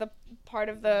miss the part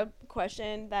of the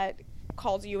question that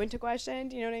calls you into question.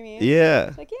 Do you know what I mean? yeah.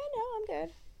 It's like, yeah, no, I'm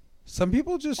good. Some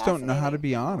people just don't know how to Fascinating.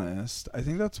 be honest. I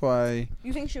think that's why.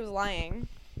 You think she was lying?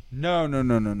 No.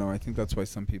 I think that's why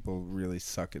some people really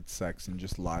suck at sex and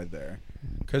just lie there,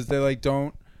 because they like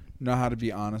don't know how to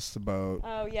be honest about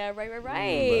Oh yeah,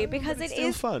 right. Because But it's it still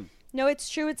is. fun. No, it's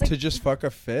true. It's like to just fuck a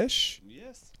fish.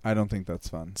 Yes. I don't think that's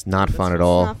fun. It's not fun at it's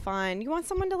all. not fun. You want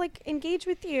someone to like engage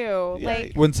with you. Yeah.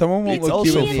 Like When someone won't It's look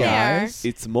you also in the fun. eyes.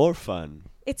 It's more fun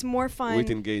it's more fun. with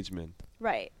engagement,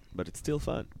 Right. but it's still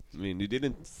fun. I mean, you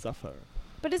didn't suffer.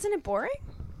 But isn't it boring?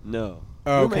 No.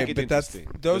 Oh, You okay, make it but that's-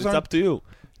 interesting. those But it's aren't- up to you.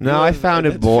 No, You I have found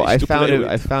that it boring. fish I to found play it. with.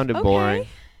 I found it Okay. boring.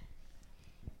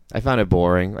 I found it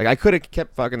boring. Like I could have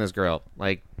kept fucking this girl.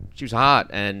 Like she was hot,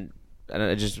 and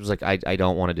I just was like, I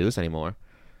don't want to do this anymore.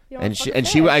 You don't And fuck she a and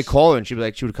she, I fish. call her, and she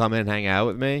would come in and hang out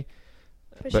with me.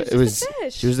 But it was just a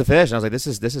fish. she was the fish, and I was like,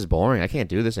 this is boring. I can't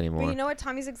do this anymore. But you know what?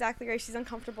 Tommy's exactly right. She's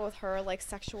uncomfortable with her like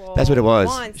sexual. That's what it was.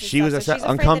 wants and She was stuff, so she's afraid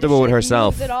that uncomfortable if with she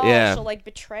herself. moves At all, Yeah. she'll like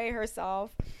betray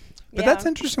herself. But Yeah. that's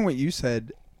interesting what you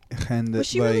said, Chen. That, Was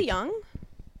she like, really young?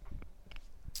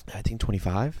 I think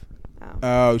 25, Oh,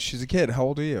 Oh, she's a kid. How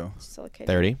old are you? still a kid.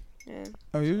 30. Yeah.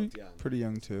 Oh, you're Not young. pretty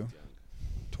young too. Young.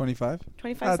 25.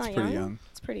 25 That's not pretty young. young.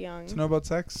 It's pretty young. To know about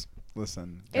sex?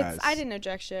 Listen, guys. I didn't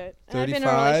object shit. And I've 35. been in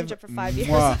a relationship for 5 years.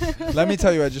 Mwah. Let me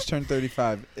tell you, I just turned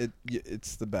 35.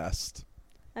 It's the best.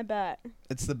 I bet.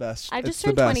 It's the best. I It's just the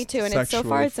turned best 22, and it's so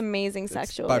far sexually. it's amazing It's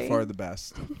sexually. by far the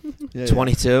best. Yeah,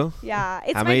 22. Yeah,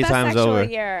 it's How my many best times sexual over?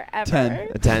 year ever.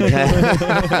 10.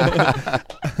 10.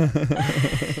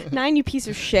 9, you piece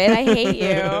of shit. I hate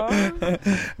you.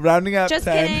 Rounding up. Just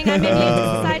 10. kidding. I'm immune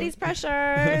to society's pressures.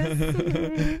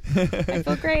 I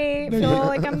feel great. No, feel you're-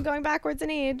 like I'm going backwards in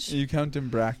age. You count in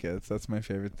brackets. That's my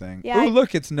favorite thing. Yeah, Ooh, I-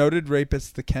 look, it's noted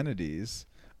rapists the Kennedys.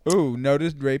 Ooh,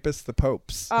 noted rapists the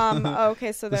Popes.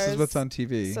 Okay, so This there's is what's on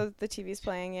TV. So the TV's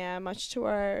playing, yeah, much to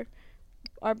our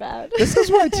bad. This is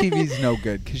why TV's no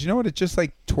good, because you know what? It just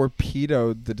like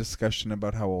torpedoed the discussion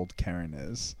about how old Karen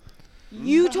is.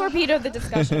 You torpedoed the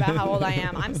discussion about how old I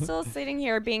am. I'm still sitting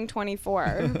here being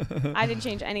 24. I didn't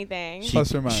change anything.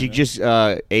 Plus or minus. She just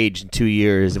aged 2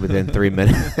 years within 3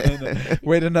 minutes.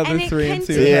 Wait another And it 3 and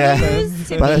see what Yeah. continues happens.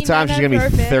 to By the be time none she's of gonna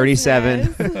be her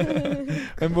 37. business.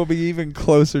 And we'll be even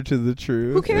closer to the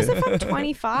truth. Who cares if I'm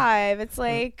 25? It's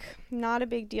like not a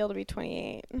big deal to be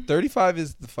 28. 35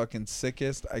 is the fucking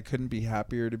sickest. I couldn't be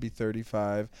happier to be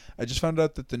 35. I just found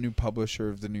out that the new publisher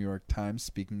of the New York Times,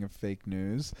 speaking of fake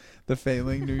news, the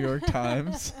failing New York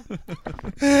Times,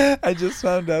 I just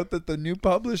found out that the new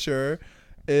publisher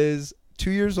is 2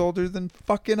 years older than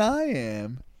fucking I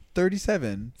am.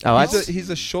 37. Oh, he's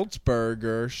a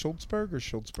Schultzberger.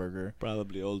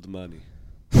 Probably old money.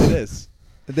 It is.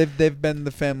 They've been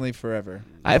the family forever.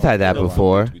 I've had that They don't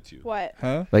before. compete with you. What?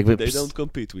 Huh? Like They don't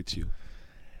compete with you.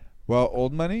 Well,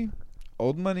 old money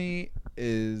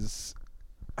is,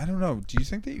 I don't know. Do you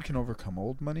think that you can overcome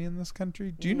old money in this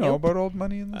country? Do you know Nope. about old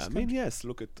money in this I country? mean, yes.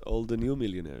 Look at all the new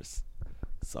millionaires.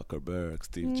 Zuckerberg,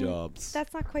 Steve Jobs.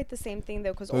 That's not quite the same thing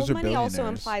though, because Those old are money also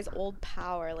billionaires. implies old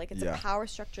power. Like it's Yeah. a power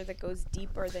structure that goes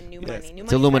deeper than new Yes. money. New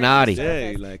It's money's very Illuminati.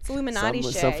 surface. Yeah, like It's Illuminati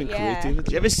shit. something Yeah. creative.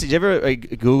 Did you ever like,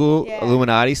 Google Yeah.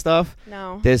 Illuminati stuff?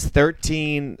 No. There's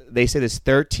 13. They say there's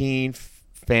 13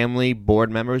 family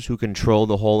board members who control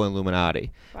the whole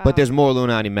Illuminati. Wow. But there's more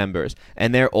Illuminati members,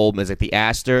 and they're old. It's like the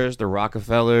Astors, the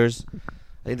Rockefellers.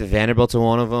 I think the Vanderbilts are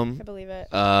one of them. I believe it.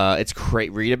 It's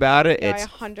great. Read about it. Yeah, I It's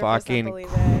 100% fucking believe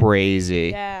it. crazy.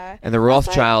 Yeah. And the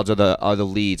Rothschilds are the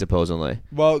lead supposedly.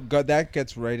 Well, God, that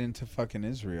gets right into fucking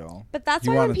Israel. But that's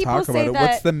You why when want to people talk say about it? that.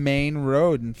 What's the main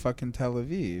road in fucking Tel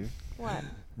Aviv? What?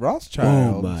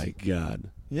 Rothschild. Oh my God.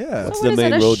 Yeah. What's So the what, is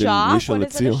main it a road in shock? Rishon What,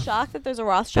 is it a LeZion? shock that there's a There's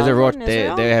Rothschild a Roth. in They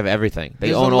Israel? have everything. They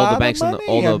There's own a all lot the of banks in the money.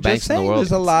 all the I'm just banks in the saying, world.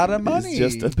 There's a lot of money.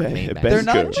 It's just a Main bank. They're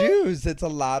not banker. Jews. It's a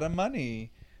lot of money.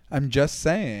 I'm just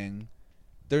saying.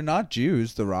 They're not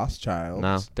Jews, the Rothschilds.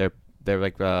 No, they're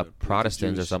like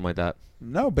Protestants or Jewish. something like that.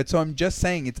 No, but so I'm just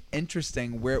saying it's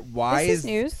interesting why This is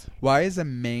news. why is a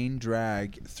main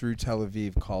drag through Tel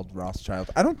Aviv called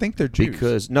Rothschild? I don't think they're Jews.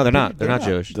 Because no, they're not. They're not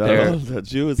Jewish. They're They're Jews.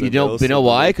 you and they know also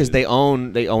why? believe Because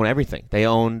in- they own everything. They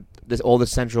own all the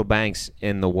central banks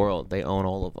in the world. They own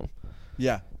all of them.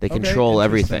 Yeah. They Okay, control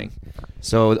interesting. everything.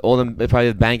 So all them probably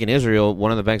the bank in Israel,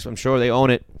 one of the banks. I'm sure they own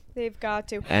it. They've got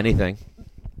to. Anything.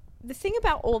 The thing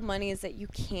about old money is that you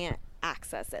can't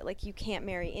access it. Like you can't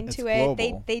marry into It's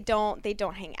it. global. They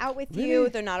don't hang out with Really? you.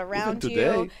 They're not around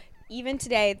today? you. Even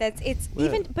today,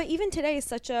 Yeah. even today is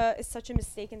such a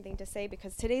mistaken thing to say,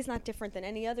 because today's not different than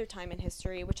any other time in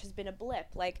history, which has been a blip.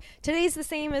 Like today's the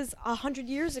same as 100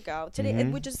 years ago. Today,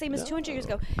 which is the same as 200 years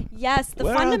ago. Yes, the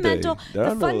Where are fundamental they? There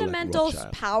are no, like, fundamental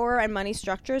Rothschild. power and money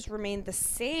structures remain the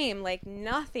same. Like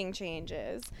nothing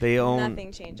changes. They own.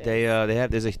 Nothing changes. They have.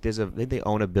 They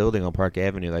own a building on Park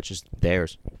Avenue that's just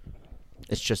theirs.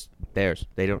 It's just theirs.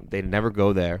 They never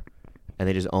go there, and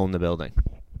they just own the building.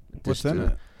 What's Just, in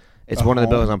it? It's A one of the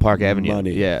home? buildings on Park Avenue.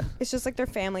 Money. Yeah. It's just like their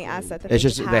family asset. That It's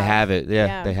just they have have it.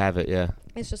 Yeah, they have it. Yeah.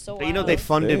 It's just so. But you know wild. they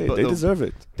funded. Hey, bo- they the- deserve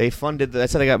it. They funded.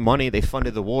 That's how they got money. They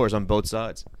funded the wars on both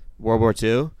sides. World War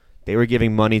II. They were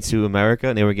giving money to America,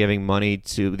 and they were giving money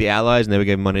to the Allies, and they were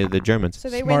giving money to the Germans. So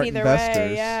they Smart win either investors.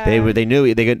 way. Yeah. They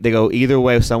knew they go either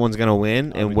way. Someone's gonna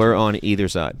win, and we're Arbitrage. on either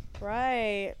side.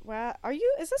 Right. Wow.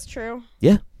 Is this true?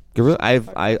 Yeah.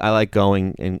 I like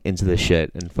going into the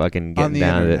shit and fucking On getting the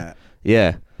down to it. internet.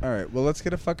 Yeah. All right. Well, let's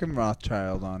get a fucking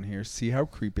Rothschild on here. See how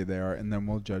creepy they are, and then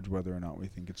we'll judge whether or not we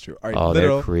think it's true. All right. Oh, they're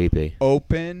Literal creepy.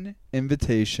 open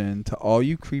invitation to all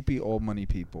you creepy old money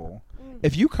people.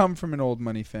 If you come from an old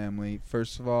money family,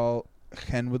 first of all,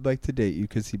 Chen would like to date you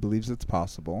because he believes it's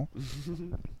possible.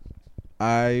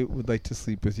 I would like to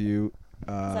sleep with you.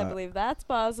 'Cause I believe that's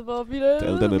possible. If you don't.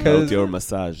 Tell them Because- about your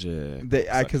massage.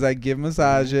 Because I give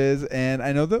massages, and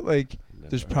I know that like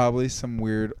there's Never. probably some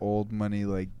weird old money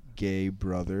like gay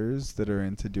brothers that are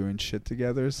into doing shit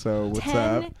together. So what's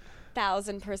up?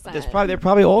 10,000%. They're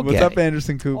probably all What's gay. up,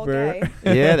 Anderson All Cooper?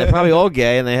 gay. Yeah, they're probably all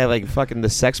gay, and they have like fucking the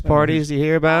sex parties you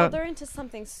hear Oh, about. they're into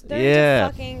something. They're Yeah.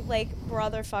 into fucking like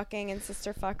brother fucking and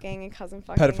sister fucking and cousin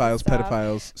fucking. and Pedophiles, stuff.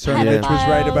 pedophiles. Cernovich was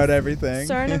right about everything.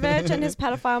 Cernovich and his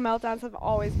pedophile meltdowns have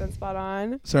always been spot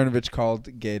on. Cernovich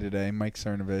called gay today. Mike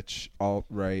Cernovich,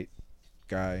 alt-right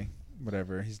guy,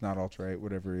 whatever. He's not alt-right,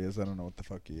 whatever he is. I don't know what the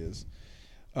fuck he is.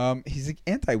 He's like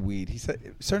anti-weed. He said,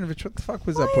 Cernovich, what the fuck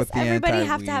was Why up with does the anti-weed? everybody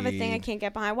have to have a thing I can't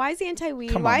get behind? Why is he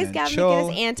anti-weed? Come Why on, is man. Gavin Chill.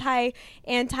 McInnes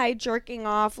anti-jerking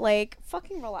off? Like,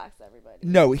 fucking relax, everybody.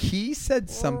 No, he said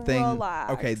something.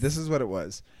 Relax. Okay, this is what it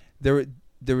was. There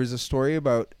was a story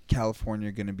about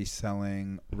California going to be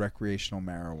selling recreational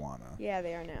marijuana. Yeah,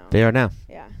 they are now. They are now.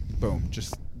 Yeah. Boom.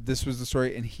 Just this was the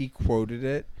story, and he quoted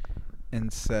it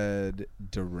and said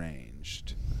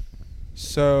deranged.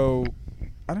 So,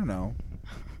 I don't know.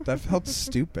 That felt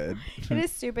stupid. It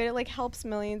is stupid. It like helps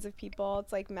millions of people.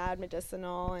 It's like mad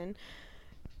medicinal, and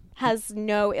has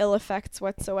no ill effects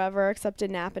whatsoever except a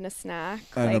nap and a snack.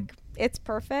 Like, it's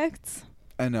perfect.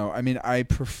 I know. I mean, I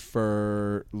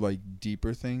prefer like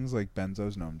deeper things like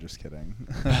benzos. No, I'm just kidding.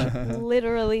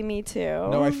 Literally, me too.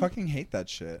 No, I fucking hate that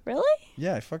shit. Really?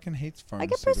 Yeah, I fucking hate I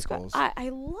get prescribed. pharmaceuticals. I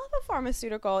love a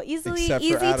pharmaceutical. Easy Except for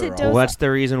to Adderall. dose. Well, that's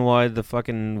the reason why the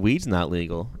fucking weed's not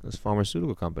legal. It's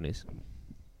pharmaceutical companies.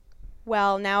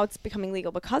 Well, now it's becoming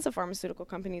legal because of pharmaceutical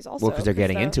companies also. Well, because they're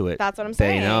getting into it. That's what I'm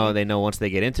saying. They know once they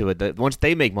get into it, that once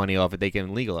they make money off it, they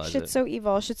can legalize Shit's it. so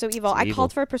evil. I evil.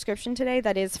 called for a prescription today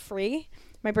that is free.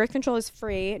 My birth control is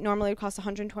free. Normally it would cost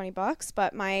 $120,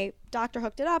 but my doctor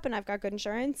hooked it up and I've got good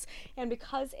insurance. And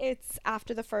because it's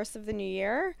after the 1st of the new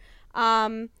year,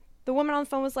 the woman on the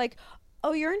phone was like,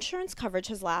 "Oh, your insurance coverage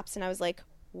has lapsed." And I was like,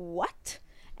 "What?"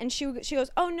 And she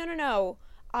goes, "Oh, no.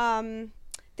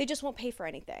 They just won't pay for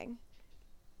anything."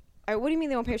 What do you mean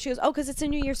they won't pay? She goes, "Oh, because it's a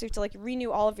new year, so you have to like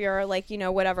renew all of your like, you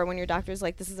know, whatever, when your doctor's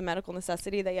like, this is a medical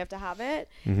necessity that you have to have it."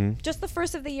 Mm-hmm. Just the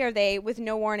first of the year, they, with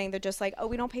no warning, they're just like, "Oh,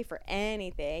 we don't pay for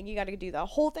anything. You got to do the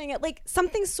whole thing." Like,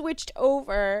 something switched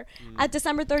over at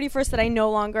December 31st that I no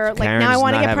longer, like, now I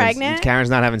want to get pregnant. Karen's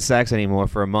not having sex anymore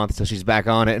for a month, so she's back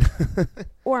on it.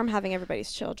 Or I'm having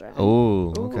everybody's children.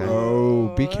 Oh, okay.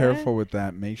 Oh, be careful with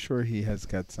that. Make sure he has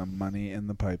got some money in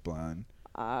the pipeline.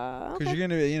 Because Okay. you're going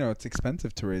to, you know, it's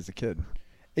expensive to raise a kid.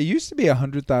 It used to be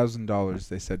 $100,000,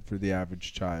 they said, for the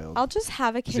average child. I'll just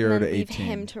have a kid 0 and to then leave 18.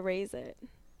 him to raise it.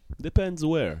 Depends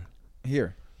where.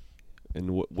 Here.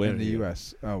 And where in the here?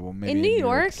 U.S. Oh, well, maybe In New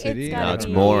York, City. it's gotta No, it's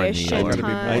be more a in New shit York. Gotta be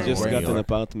ton. more I just in got New an York.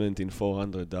 apartment in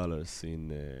 $400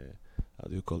 in, how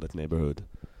do you call that neighborhood?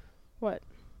 What?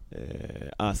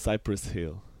 Cypress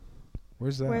Hill.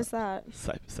 Where's that? Where's that?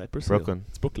 Cypress Brooklyn. Hill.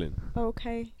 It's Brooklyn.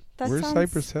 Okay. That Where's sounds...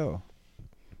 Cypress Hill?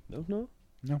 Don't know?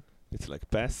 No. It's like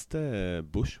past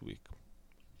Bushwick.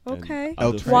 and Okay.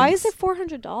 other Why is things. it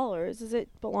 $400? Does it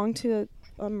belong to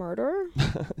a murderer?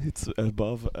 It's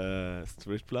above a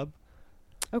strip club.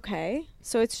 Okay.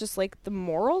 So it's just like the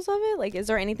morals of it? Like, is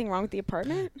there anything wrong with the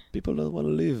apartment? People don't want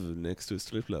to live next to a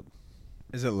strip club.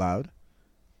 Is it loud?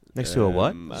 Next to a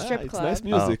what? Strip It's club. nice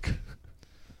music.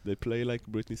 They play like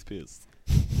Britney Spears.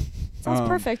 Sounds Um,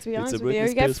 perfect, to be it's honest a with you. Britney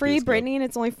You get Spears free Spears Club. Britney and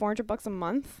it's only $400 a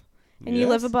month. And you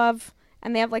live Yes. above,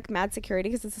 and they have like mad security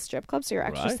because it's a strip club, so you're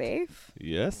extra Right. safe.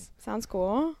 Yes, Sounds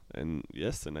cool. and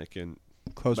I can.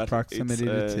 Close but proximity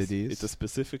to it's, titties. It's a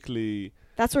specifically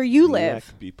That's where you black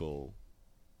live. people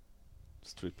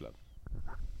strip club.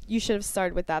 You should have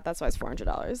started with that. That's why it's $400.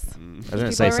 I was People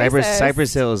gonna say are racist.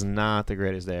 Cypress Hill is not the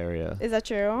greatest area. Is that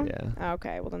true? Yeah. Oh,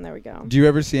 okay. Well, then there we go. Do you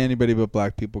ever see anybody but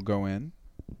black people go in?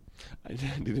 I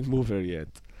didn't move here yet,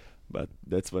 but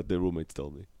that's what the roommates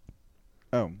told me.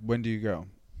 Oh, when do you go?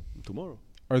 Tomorrow.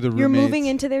 Are the You're roommates? moving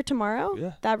into there tomorrow?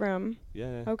 Yeah. That room.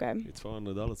 Yeah. Okay. It's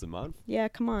 $400 a month. Yeah,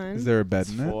 come on. Is there a bed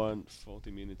It's in it?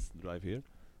 40 minutes drive here.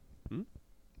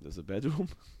 There's a bedroom.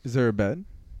 Is there a bed?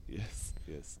 Yes.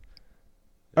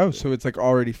 Oh, And, so it's like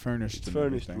already furnished. it's and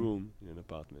furnished everything. room in an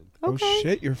apartment. Okay. Oh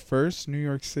shit! Your first New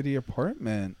York City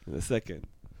apartment. And the second,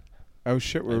 Oh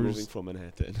shit! I'm We're moving from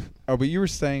Manhattan. oh, but you were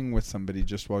staying with somebody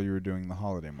just while you were doing the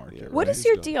holiday market. Yeah. What right? is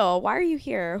your Go. deal? Why are you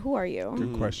here? Who are you?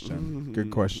 Good question.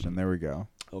 Good question. There we go.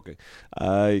 Okay,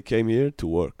 I came here to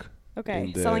work. Okay.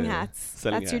 And, Selling hats.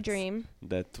 selling That's your hats. dream.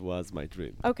 That was my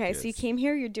dream. Okay, so you Yes. came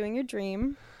here, you're doing your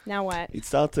dream. Now what? It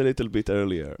started a little bit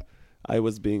earlier. I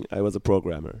was a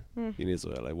programmer Hmm. in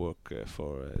Israel. I worked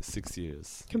for 6 years.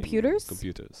 in Computers?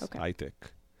 Computers. Okay. High tech.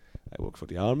 I worked for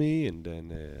the army, and then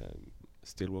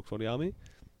still work for the army.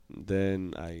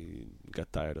 Then I got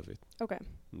tired of it. Okay.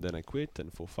 Then I quit,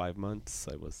 and for 5 months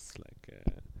I was like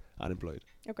unemployed.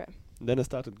 Okay. Then I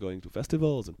started going to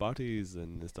festivals and parties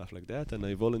and stuff like that, and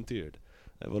I volunteered.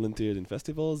 I volunteered in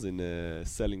festivals in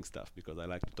selling stuff because I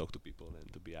like to talk to people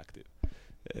and to be active.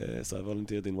 So I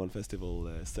volunteered in one festival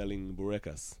selling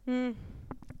burekas.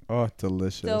 Oh,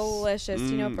 delicious. Delicious. Do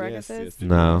you know what Mm, burgers is? they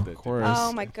No. love that. Of course.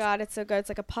 Oh my god, it's so good. It's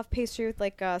like a puff pastry with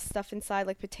like stuff inside,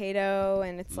 like potato,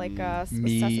 and it's like with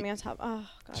Meat. sesame on top. Oh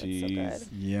god, Cheese. it's so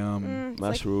good. Yum. It's like,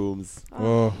 Mushrooms.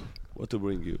 Oh, What to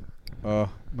bring you?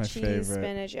 my cheese, favorite.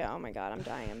 spinach. Yeah. Oh my god, I'm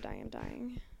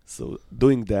dying. So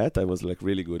doing that, I was like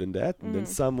really good in that. And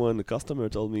then a customer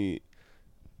told me,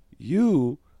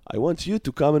 I want you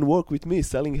to come and work with me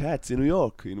selling hats in New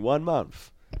York in 1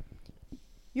 month.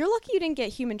 You're lucky you didn't get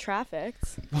human trafficked.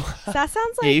 That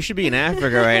sounds like Yeah, you should be in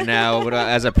Africa right now but,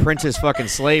 as a princess fucking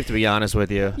slave, to be honest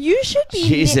with you. you should be.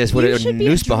 Jesus, with you a should be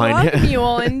noose a drug behind it.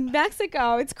 mule in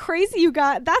Mexico. It's crazy.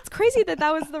 That's crazy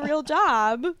that was the real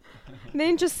job. They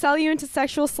didn't just sell you into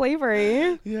sexual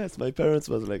slavery. Yes, my parents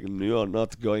was like, you're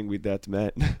not going with that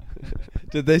man.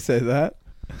 Did they say that?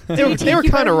 They were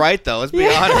kind of right though. Let's be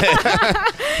honest.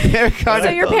 They were kind So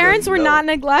of. your parents were not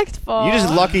neglectful. You're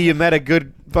just lucky you met a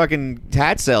good fucking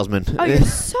hat salesman. Oh, you're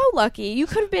so lucky. You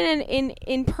could have been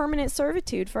in permanent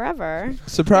servitude forever.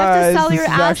 Surprise! sell This your is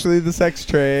ass- actually the sex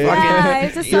trade. Yeah, you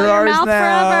have to sell You're your ours mouth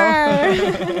now.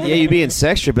 forever. Yeah, you be in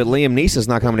Sextra, but Liam Neeson's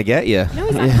not coming to get you. No,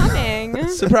 he's not coming.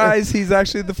 Surprise! He's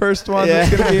actually the first one that's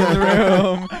going to be in the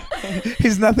room.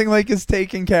 He's nothing like his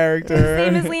Taken character.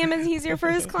 Same as Liam, as he's your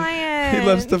first client. He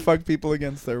loves to fuck people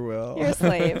against their will. You're a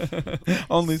slave.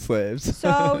 Only slaves.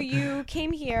 So you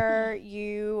came here,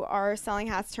 you are selling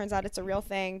hats. Turns out it's a real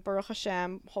thing. Baruch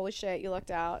Hashem. Holy shit, you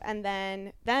lucked out. And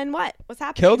then what? What's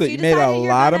happening? Killed So it. you You made a decided you're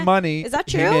lot of gonna- money. Is that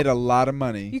He true? made a lot of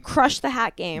money. You crushed the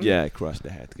hat game. Yeah, I crushed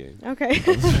the hat game. Okay.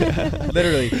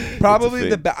 Literally, probably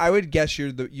thing. I would guess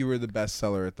you were the best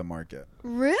seller at the market.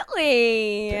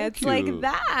 Really? Thank It's like you.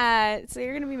 that. So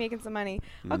you're gonna be making some money.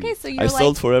 Okay, so you're I like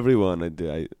sold for everyone. At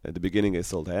the beginning, I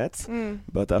sold hats, Mm.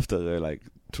 but after like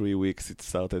 3 weeks, it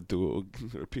started to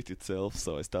repeat itself.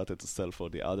 So I started to sell for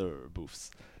the other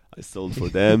booths. I sold for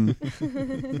them.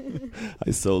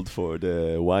 I sold for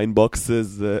the wine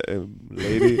boxes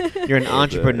lady. You're an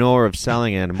entrepreneur of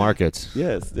selling and markets.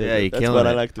 Yes, Yeah, you're that's killing what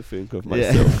I it. like to think of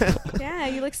Yeah. myself. Yeah,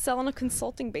 you like sell on a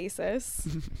consulting basis.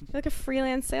 You're like a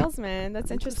freelance salesman.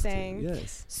 That's interesting.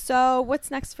 Yes. So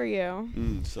what's next for you?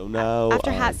 So now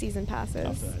After hat season passes.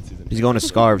 after hat season He's going to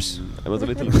scarves. I was a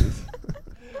little bit.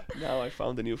 Now I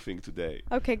found a new thing today.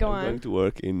 Okay, go I'm going on. to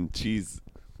work in cheese.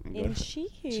 I'm In gonna-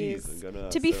 cheese. I'm gonna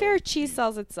To be sell fair, cheese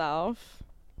sells itself.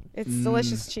 It's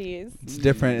delicious cheese. It's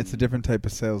different. It's a different type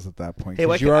of sales at that point. Hey,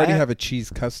 why 'Cause you can't already I- have a cheese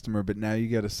customer, but now you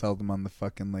got to sell them on the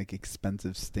fucking like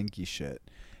expensive, stinky shit.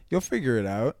 You'll figure it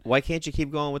out. Why can't you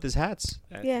keep going with his hats?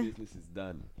 Hat Yeah. business is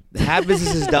done. The hat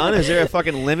business is done. Is there a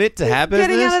fucking limit to hat business?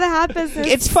 Getting out of the hat business.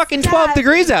 It's fucking 12 Sad.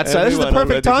 degrees outside. This is the Everyone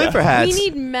perfect already time for got- hats. We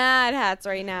need mad hats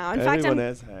right now. In fact, Everyone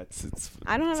has hats.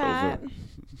 I don't have it's a hat. over.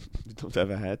 You don't have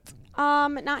a hat?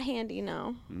 Not handy.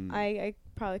 No. Mm. I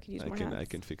probably could use I more can hats. I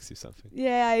can fix you something.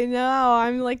 Yeah, I know.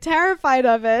 I'm like terrified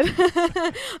of it.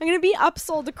 I'm gonna be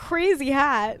upsold a crazy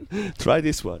hat. Try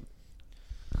this one.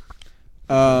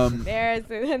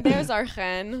 There's our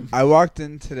Chen. I walked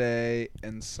in today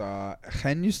and saw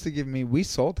Chen used to give me. We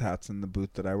sold hats in the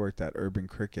booth that I worked at, Urban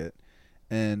Cricket,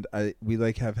 and we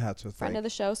like have hats with Friend like of the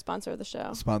show, sponsor of the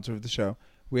show. sponsor of the show.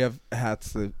 We have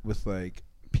hats with like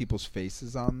people's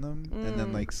faces on them and then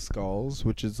Mm. like skulls,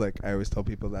 which is like I always tell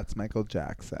people that's Michael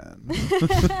Jackson.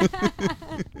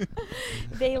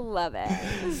 They love it.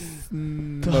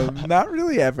 No, not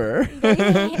really ever.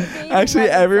 They Actually,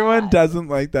 love everyone that. doesn't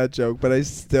like that joke, but I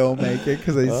still make it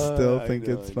because I still I think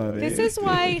know, it's I know. funny. This is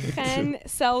why Chen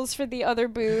sells for the other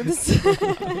booths.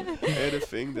 I had a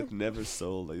thing that never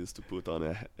sold. I used to put on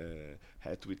a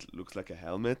hat which looks like a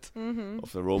helmet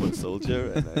of a Roman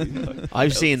soldier. And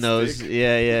I've seen those. stick.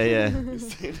 Yeah. You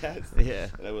see that? Yeah.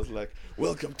 And I was like,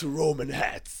 "Welcome to Roman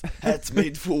hats. Hats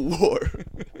made for war."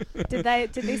 Did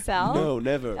they sell? No,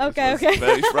 never. Okay, It was okay.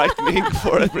 very frightening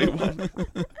for everyone.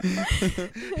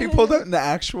 He pulled out an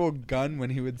actual gun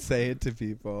when he would say it to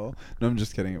people. No, I'm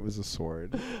just kidding. It was a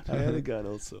sword. I had a gun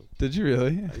also. Did you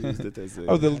really? I used it as a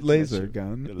Oh, the hat laser slasher.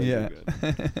 gun. The laser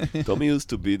Yeah. gun. Tommy used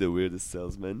to be the weirdest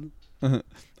salesman.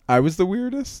 I was the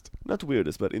weirdest. Not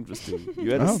weirdest, but interesting.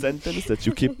 You had Oh. a sentence that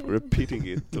you keep repeating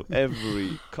it to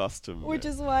every customer. Which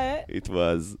is what? It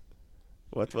was,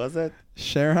 what was it?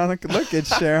 Share on a look.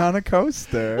 It's share on a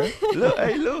coaster. Look,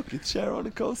 hey, look, it's share on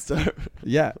a coaster.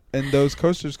 Yeah, and those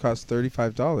coasters cost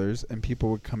 $35, and people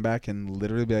would come back and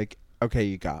literally be like, "Okay,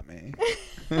 you got me."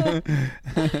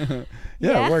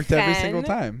 Yeah, it worked every single Chen.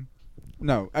 time.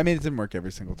 No, I mean it didn't work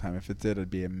every single time. If it did, I'd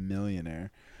be a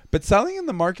millionaire. But selling in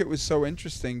the market was so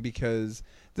interesting because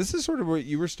this is sort of what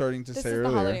you were starting to This say is earlier.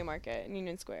 the holiday market in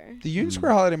Union Square. The Union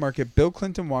Square Holiday Market, Bill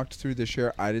Clinton walked through this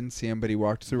year. I didn't see him, but he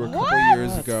walked through a couple What?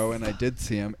 years ago, and I did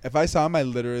see him. If I saw him, I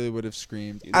literally would have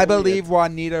screamed, You know "I he believe had-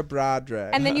 Juanita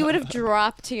Broderick." And then you would have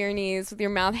dropped to your knees with your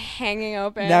mouth hanging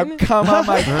open. Now come on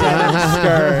my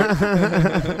denim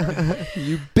skirt.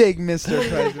 You big Mr.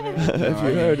 President. No, Have I you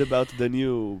mean- heard about the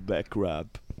new back rub?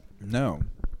 No.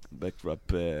 Back rub.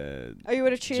 Oh, you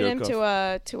would have treated him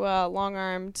jerk to a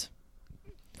long-armed,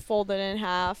 folded in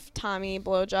half, Tommy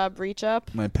blowjob reach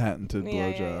up. My patented Yeah,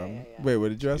 yeah, blowjob. yeah, yeah. Wait, what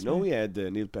did you ask You know, me? we had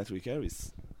Neil Patrick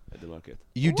Harris at the market.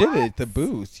 You did it at the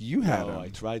booth. You had No, I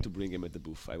him. tried to bring him at the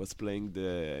booth. I was playing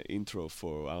the intro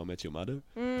for How I Met Your Mother.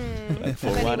 Mm. For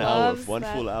But he 1 hour, loves one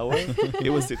that. full hour. He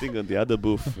was sitting on the other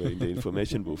booth in the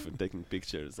information booth and taking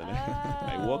pictures. And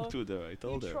I walked to her. I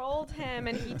told You her. trolled him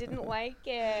and he didn't like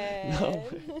it. No,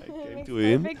 I came Makes to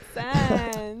him. perfect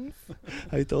sense.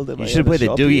 I told him. You I should have have a played the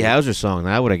shop Doogie here. Howser song.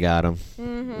 That would have got him.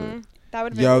 Mm-hmm. That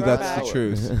would have been Yo, a that's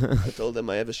throwback. the truth. I told them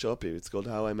I have a shop here. It's called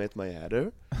How I Met My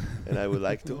Hatter, and I would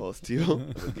like to host you. I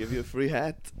will give you a free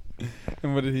hat.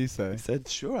 And what did he say? I said,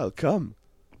 sure, I'll come.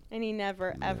 And he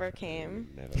never, ever came.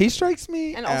 Never. He strikes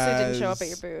me And also didn't show up at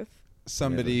as your booth.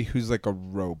 somebody who's like a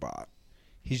robot.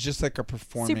 He's just like a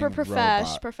performing Super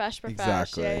robot. profesh.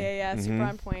 Exactly. Yeah. Super Mhm.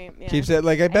 on point. Yeah. Keeps it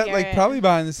like I bet get like it. probably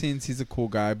behind the scenes he's a cool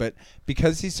guy, but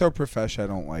because he's so profesh, I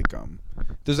don't like him.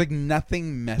 There's like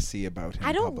nothing messy about him.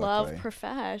 I don't love publicly.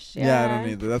 profesh. Yeah, I don't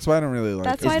either. That's why I don't really like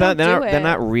That's him. why I It's not, don't do they're it.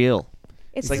 not real.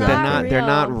 It's Like not they're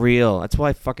not real. real. That's why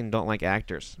I fucking don't like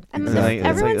actors. And It's like- it's like,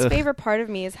 everyone's ugh. favorite part of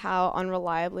me is how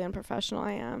unreliably unprofessional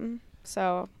I am.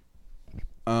 So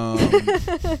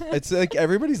It's like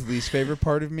everybody's least favorite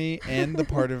part of me and the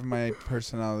part of my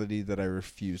personality that I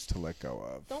refuse to let go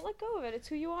of. don't let go of it. It's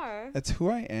who you are. That's who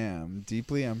I am.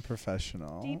 Deeply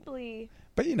unprofessional. Deeply,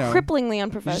 But you know, cripplingly you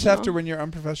unprofessional. just have to, when you're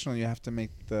unprofessional, you have to make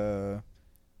the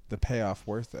payoff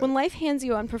worth it. When life hands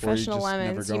you unprofessional just never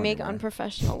lemons, go you make anywhere.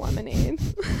 unprofessional lemonade.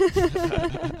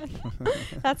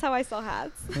 That's how I sell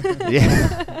hats.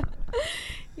 Yeah.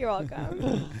 You're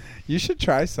welcome. You should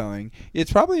try selling.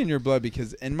 It's probably in your blood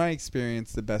because, in my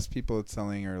experience, the best people at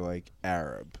selling are like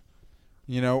Arab,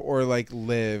 you know, or like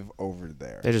live over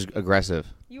there. They're just aggressive.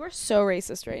 You are so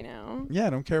racist right now. Yeah, I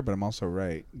don't care, but I'm also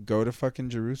right. Go to fucking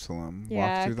Jerusalem. Walk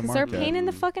Yeah, through the because they're market. a pain in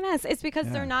the fucking ass. It's because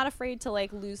Yeah. they're not afraid to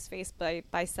like lose face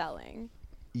by selling.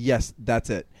 Yes, that's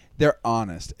it. They're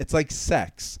honest. It's like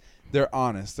sex. They're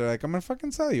honest. They're like, I'm gonna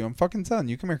fucking sell you. I'm fucking selling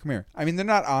you. Come here, come here. I mean, they're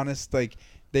not honest. Like,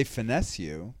 they finesse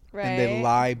you. And they Right.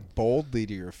 lie boldly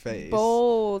to your face.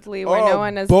 Boldly, where Oh, no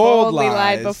one has bold boldly lies.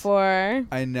 lied before.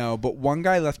 I know, but one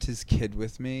guy left his kid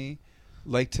with me,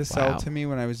 like to sell Wow. to me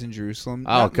when I was in Jerusalem.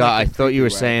 Oh Not in, god, like, I a thought you were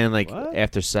creepy way. saying like What?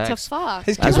 after To sex. fuck.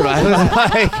 His That's kid what I was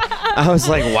like. I was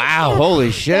like, wow,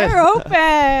 holy shit. They're open.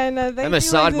 That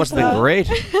massage must have been great.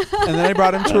 And then I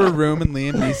brought him to a room, and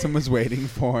Liam Neeson was waiting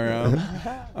for him.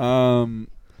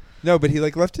 No, but he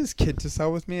like left his kid to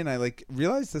sell with me, and I like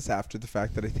realized this after the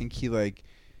fact that I think he like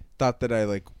thought that I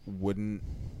like wouldn't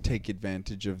take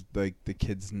advantage of like the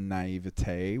kid's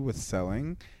naivete with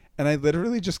selling. And I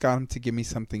literally just got him to give me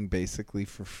something basically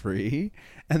for free.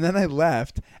 And then I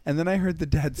left. And then I heard the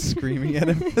dad screaming at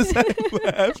him as I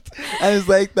left. I was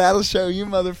like, that'll show you,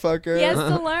 motherfucker. He has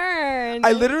to learn.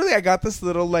 I got this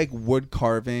little like wood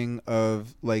carving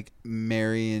of like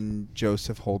Mary and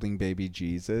Joseph holding baby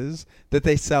Jesus that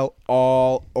they sell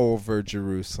all over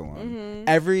Jerusalem. Mhm.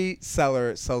 Every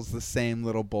seller sells the same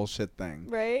little bullshit thing.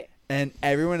 Right? And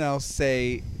everyone else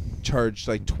charged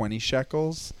like 20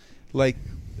 shekels. Like,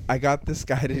 I got this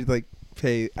guy to like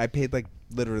I paid like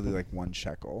literally like 1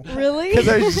 shekel. Really? Because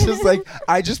I was just like,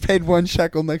 I just paid 1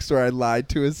 shekel next door. I lied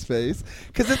to his face.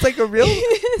 Because it's like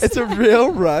it's a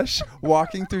real rush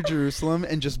walking through Jerusalem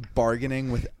and just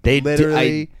bargaining with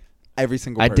literally every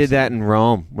single I person. did that in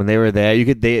Rome when they were there.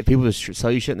 People would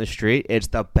sell you shit in the street. It's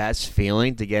the best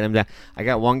feeling to get them down. I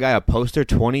got one guy a poster,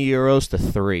 20 euros to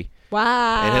 3.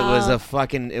 Wow. And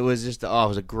it was just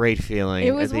a great feeling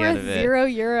It was at the worth end of it.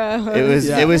 €0.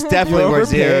 Yeah. It was definitely You worth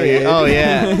zero. overpaid. Oh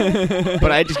yeah.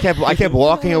 But I kept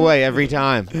walking away every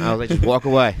time. I was like, just walk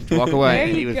away. Just walk away. There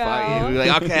And he you would go. he would be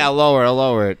like, okay, I'll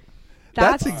lower it.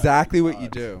 That's exactly what you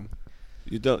do.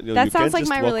 You don't. You That you sounds can't like just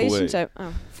my walk away. relationship.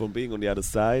 Oh. From being on the other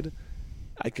side,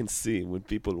 I can see when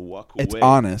people walk It's away.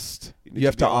 honest. need You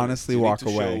have be to honest. honestly You need walk to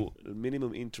away. Show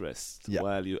minimum interest Yeah.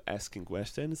 while you're asking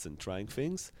questions and trying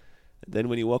things. And then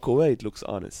when you walk away, it looks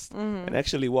honest. Mhm. And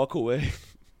actually walk away.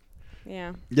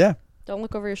 Yeah. Yeah. Don't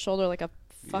look over your shoulder like a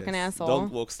fucking Yes. asshole.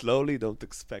 Don't walk slowly. Don't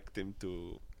expect him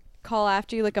to. Call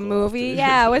after you like a Call movie. after you.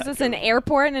 Yeah, was this an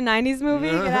airport in a 90s movie?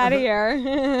 Get out of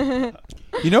here.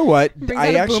 You know what? Brings I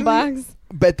out a actually, boombox.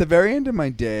 but at the very end of my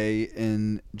day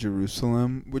in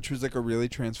Jerusalem, which was like a really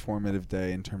transformative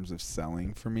day in terms of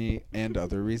selling for me and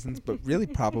other reasons, but really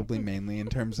probably mainly in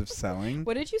terms of selling.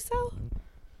 What did you sell?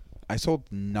 I sold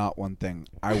not one thing.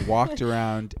 I walked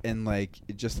around and like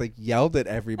just like yelled at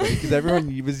everybody because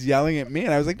everyone was yelling at me,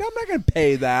 and I was like, "No, I'm not gonna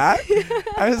pay that."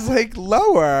 I was like,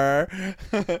 "Lower."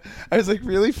 I was like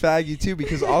really faggy too,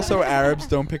 because also Arabs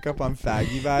don't pick up on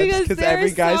faggy vibes Because because they're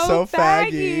every guy's so so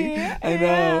faggy. faggy. I know.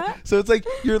 Yeah. So it's like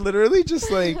you're literally just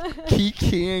like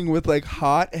keying with like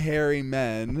hot hairy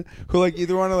men who like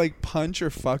either want to like punch or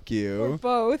fuck Or you.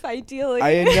 both, ideally.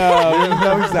 I know. You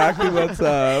know exactly what's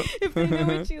up. If they know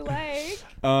what you like.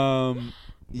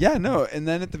 Yeah, no, and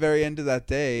then at the very end of that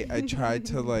day, I tried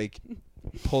to like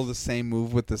pull the same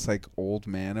move with this like old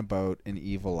man about an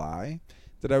evil eye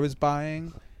that I was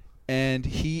buying, and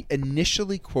he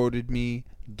initially quoted me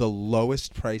the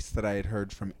lowest price that I had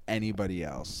heard from anybody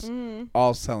else,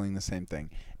 all selling the same thing.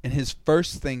 And his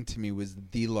first thing to me was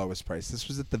the lowest price. This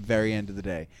was at the very end of the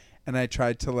day. And I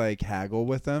tried to like haggle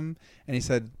with him. And he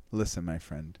said, listen, my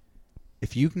friend,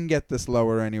 if you can get this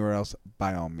lower anywhere else,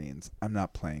 by all means. I'm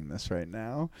not playing this right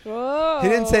now. Whoa. He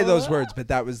didn't say those words, but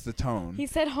that was the tone. He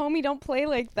said, homie, don't play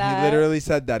like that. He literally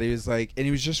said that. He was like, and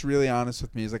he was just really honest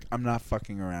with me. He's like, I'm not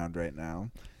fucking around right now.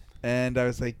 And I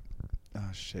was like, oh,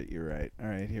 shit, you're right. All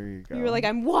right, here you go. You were like,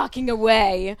 I'm walking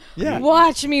away. Yeah.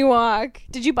 Watch me walk.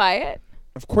 Did you buy it?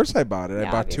 Of course I bought it. Yeah,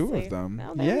 I bought two obviously. of them.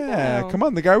 Oh, there you Yeah, go. come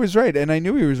on. The guy was right. And I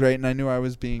knew he was right. And I knew I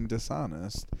was being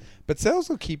dishonest. But sales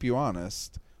will keep you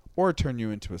honest or turn you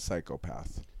into a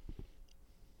psychopath.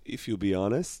 If you be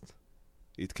honest,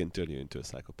 it can turn you into a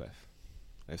psychopath.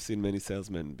 I've seen many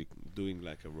salesmen doing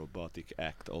like a robotic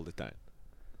act all the time.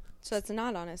 So it's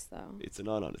not honest, though. It's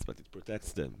not honest, but it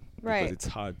protects them. Right. Because it's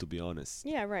hard to be honest.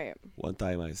 Yeah, right. One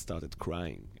time I started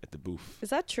crying at the booth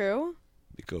Is that true?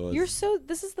 because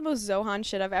This is the most Zohan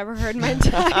shit I've ever heard in my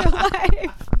entire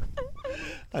life.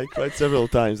 I cried several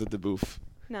times at the booth.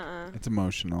 Nuh-uh. It's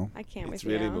emotional. I can't It's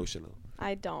with really you. emotional.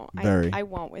 I don't. Very. I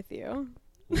won't with you.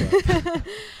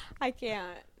 I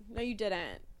can't. No, you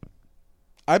didn't.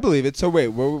 I believe it. So wait,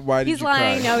 why did He's you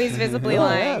lying. cry? No, he's visibly No, I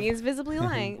lying. have. He's visibly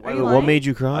lying. Are What you What lying? made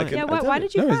you cry? I can- Yeah, I tell why you.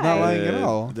 did you No, cry? he's not lying at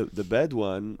all. The bad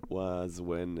one was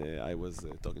when I was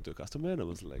talking to a customer and I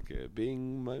was like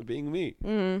being me,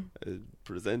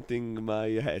 presenting my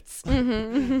hats.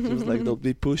 Mm-hmm. She was like, "Don't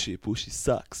be pushy. Pushy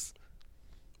sucks."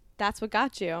 That's what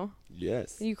got you.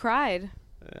 Yes. You cried.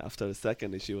 After a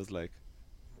second, she was like,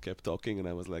 kept talking, and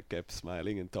I was like, kept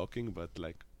smiling and talking, but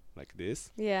like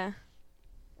this. Yeah.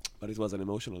 But it was an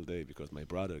emotional day because my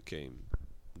brother came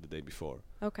the day before.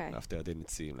 Okay. After I didn't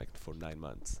see him like for 9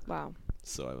 months, Wow.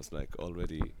 so I was like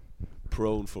already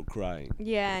prone for crying.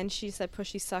 Yeah, and she said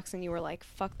pushy sucks, and you were like,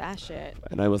 fuck that shit.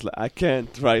 And I was like, I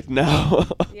can't right now.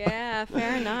 Yeah,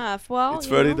 fair enough. Well, It's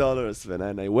you know, $30,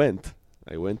 and I went.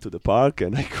 I went to the park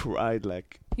and I cried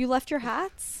like you left your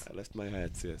hats? I left my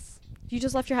hats. Yes. You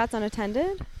just left your hats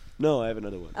unattended? No, I have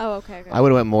another one. Oh, okay. I would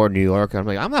have went more New York. I'm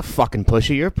like, I'm not fucking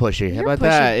pushy. You're pushy. How You're about pushy,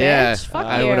 that? Yeah. bitch. Fuck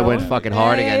I would have you. went fucking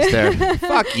hard Yeah. against her.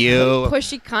 Fuck you.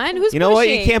 Pushy cunt? Who's You know pushy? what?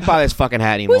 You can't buy this fucking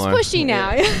hat anymore. Who's pushy now?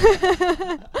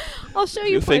 I'll show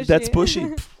you. You think pushy. that's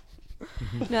pushy?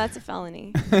 No, that's a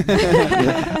felony.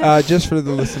 Just for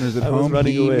the listeners at I was home,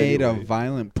 running he away made anyway. a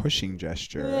violent pushing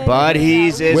gesture. But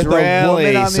he's With a Israeli,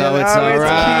 woman on the so other- it's Oh, it's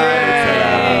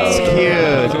alright. It's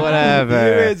cute. cute.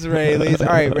 Whatever. You Israelis. All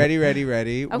right,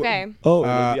 ready. Okay. Oh, Uh,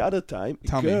 and the other time,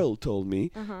 tell a me. girl told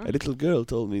me, Uh-huh. a little girl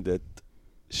told me that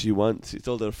she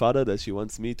told her father that she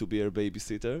wants me to be her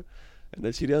babysitter, and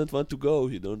that she didn't want to go.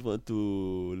 She don't want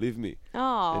to leave me.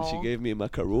 Oh. And she gave me a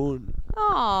macaroon.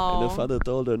 Oh. And her father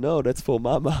told her, no, that's for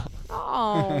mama.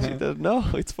 Oh. She said, no,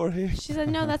 it's for him. She said,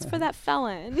 no, that's for that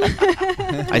felon.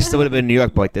 I still would have been in New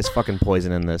York, but like, there's fucking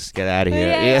poison in this. Get out of here.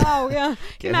 Yeah. Oh, yeah.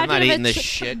 Get- I'm not if eating a this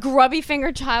shit. grubby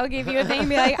fingered child gave you a thing and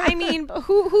be like, I mean,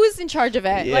 who's in charge of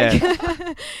it?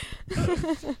 Yeah.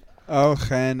 Like, Oh,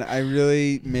 Chen,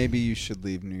 maybe you should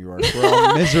leave New York. We're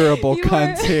all miserable You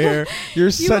cunts are- here.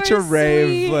 You're such are a ray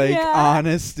sweet, of, like, yeah.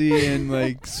 honesty and,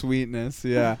 like, sweetness.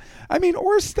 Yeah. I mean,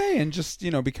 or stay and just,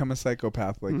 become a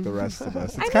psychopath like the rest of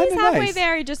us. It's I mean, kind he's of halfway nice.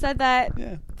 there. He just said that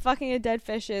Yeah. fucking a dead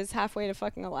fish is halfway to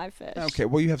fucking a live fish. Okay,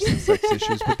 well, you have some sex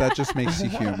issues, but that just makes you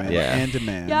human Yeah. and a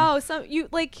man. Yo,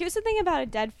 here's the thing about a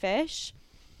dead fish.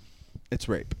 It's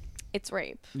rape. It's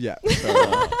rape. Yeah.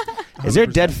 So, Is there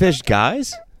 100%. dead fish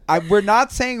guys? We're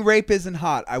not saying rape isn't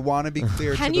hot. I want to be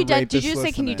clear Can to you the rapists did you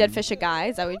say can you listening. dead fish a guy?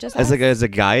 Is that what you just As said? a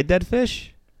guy a dead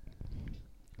fish?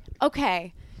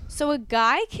 Okay. So a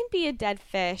guy can be a dead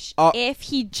fish Oh, if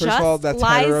he of just all, that's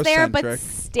lies there but heterocentric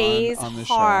stays on the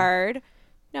show. hard.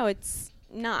 No, it's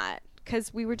not.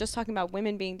 Because we were just talking about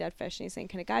women being dead fish, and he's saying,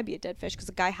 can a guy be a dead fish? Because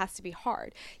a guy has to be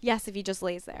hard. Yes, if he just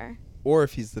lays there. Or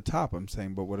if he's the top, I'm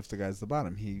saying. But what if the guy's the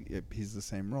bottom? He's the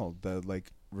same role, the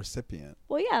recipient.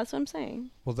 Well, yeah, that's what I'm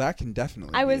saying. Well, that can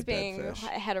definitely. I be was a dead being fish.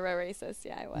 hetero racist.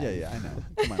 Yeah, I was. Yeah, I know.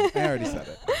 Come on, I already said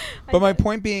it. But my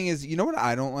point being is, you know what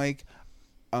I don't like?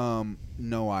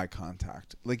 No eye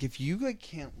contact. Like if you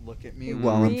can't look at me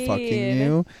while I'm fucking Weird.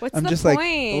 you, What's I'm the just point? like,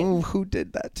 oh, who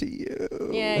did that to you?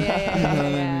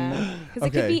 Yeah. Because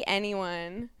it could Okay. be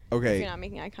anyone if Okay, you're not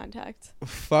making eye contact.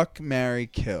 fuck, marry,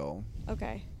 kill.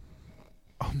 Okay.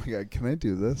 Oh my god, can I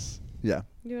do this? Yeah.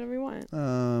 Do whatever you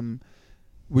want.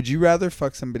 Would you rather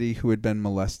fuck somebody who had been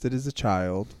molested as a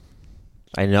child,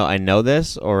 I know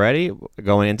this already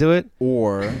going into it.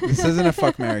 or this isn't a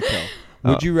fuck, marry, kill?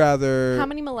 Would you rather? How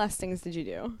many molestings did you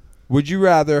do? Would you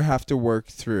rather have to work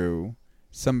through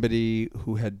somebody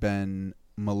who had been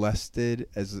molested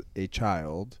as a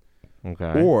child,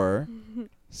 Okay. or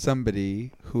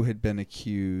somebody who had been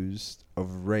accused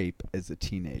of rape as a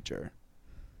teenager?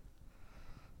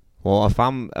 Well, if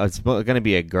it's going to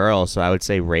be a girl, so I would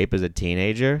say rape as a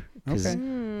teenager. 'Cause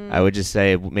Okay. I would just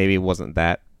say maybe it wasn't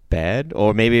that bad,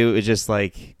 or maybe it was just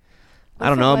like What I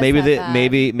don't if it know. was Maybe that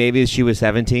bad? maybe she was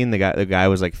 17. The guy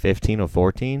was like 15 or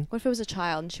 14. What if it was a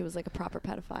child and she was like a proper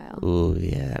pedophile? Ooh,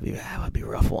 yeah, that would be a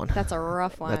rough one. That's a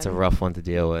rough one. That's a rough one to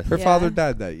deal with. Her Yeah. father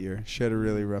died that year. She had a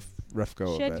really rough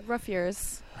go She of had it. rough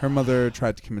years. Her mother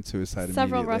tried to commit suicide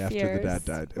Several immediately rough after years. the dad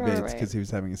died. Right, It's right. because he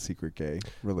was having a secret gay Rape,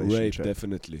 relationship.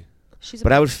 definitely. She's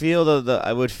But I would feel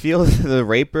the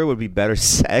raper would be better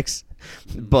sex,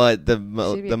 but the She'd be the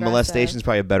aggressive. molestation is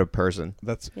probably a better person.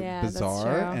 That's Yeah, that's bizarre,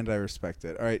 true. and I respect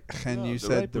it. All right, Chen, No, you the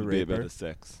said rape the would be a raper. better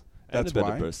sex. That's and a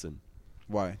better why? person.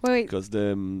 Why? Wait. Because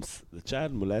the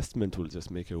child molestment will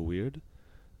just make her weird,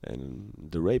 and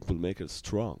the rape will make her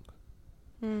strong.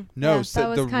 Hmm. No, Yeah, said that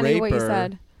was the kind of what you raper-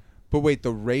 said. But wait,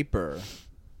 the raper,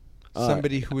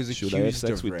 somebody who was Should I have accused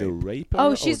sex of with rape. the raper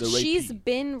Oh, or she's the rapee?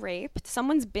 been raped.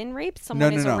 Someone's been raped.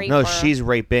 Someone is no. a raper. No, she's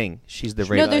raping. She's the No,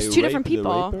 raper. there's I two different rape the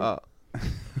people. raper?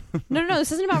 Oh. No,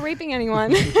 this isn't about raping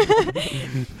anyone.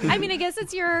 I mean, I guess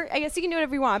I guess you can do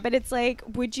whatever you want, but it's like,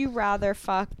 would you rather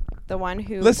fuck the one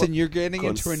who? Listen, you're getting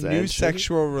into a new Consensually?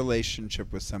 sexual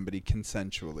relationship with somebody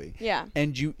consensually. Yeah.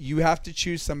 And you have to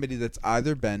choose somebody that's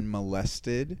either been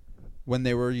molested when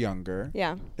they were younger,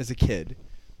 Yeah. as a kid,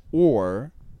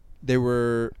 or they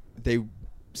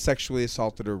sexually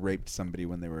assaulted or raped somebody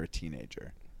when they were a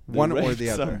teenager. They One or raped the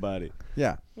other. Somebody.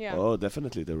 Yeah. Yeah. Oh,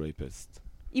 definitely the rapist.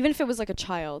 Even if it was like a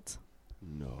child.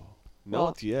 No. Well-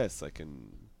 Not yes. I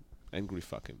can angry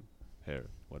fuck him. Hair.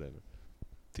 Whatever.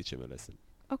 Teach him a lesson.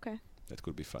 Okay. That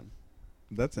could be fun.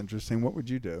 That's interesting. What would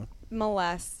you do?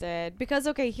 Molested. Because,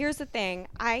 okay, here's the thing.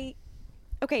 You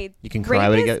can cry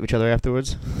with rapists- each other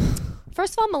afterwards.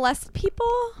 First of all, molested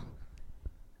people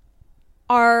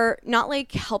are not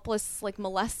like helpless, like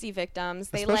molesty victims.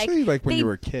 They Especially like when they you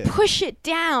were a kid. push it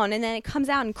down, and then it comes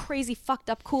out in crazy, fucked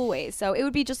up, cool ways. So it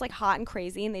would be just like hot and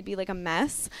crazy, and they'd be like a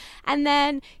mess. And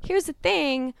then here's the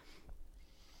thing.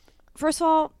 First of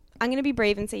all, I'm gonna be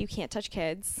brave and say you can't touch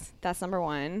kids. That's number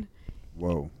one.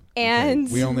 Whoa. And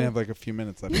we only have like a few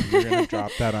minutes left. And you're gonna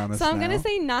drop that on us. so I'm now? gonna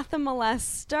say not the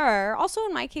molester. Also,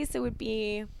 in my case, it would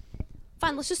be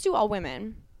fine. Let's just do all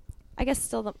women. I guess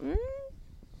still the.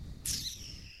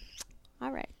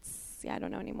 All right. Yeah, I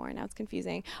don't know anymore. Now it's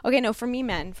confusing. Okay, no, for me,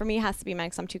 men. For me, it has to be men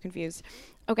because I'm too confused.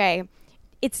 Okay,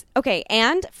 it's okay.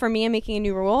 And for me, I'm making a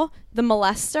new rule. The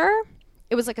molester.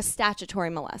 It was like a statutory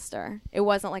molester. It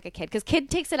wasn't like a kid because kid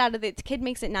takes it out of the kid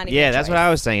makes it not even. Yeah, a that's choice. what I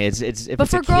was saying. It's if But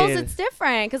it's for a girls, kid, it's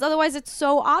different because otherwise it's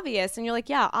so obvious, and you're like,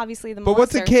 yeah, obviously the. But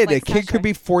what's a molester, kid? like, A kid could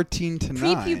be 14 to 9.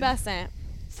 prepubescent.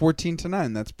 14 to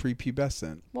 9. That's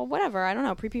prepubescent. Well, whatever. I don't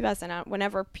know. Prepubescent.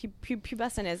 Whenever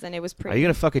pubescent is, then it was pre. Are you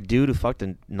gonna fuck a dude who fucked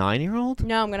a 9-year-old?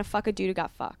 No, I'm gonna fuck a dude who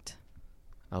got fucked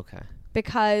Okay.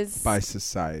 because By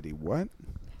society. What?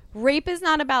 rape is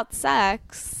not about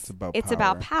sex. It's about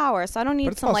about power. So I don't But need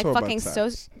it's some like also about fucking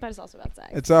sex. But it's also about sex.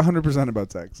 It's 100%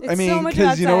 about sex. I It's mean, so much because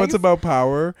about you know what's sex. about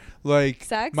power? Like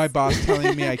Sex? my boss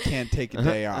telling me I can't take a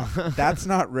day off. That's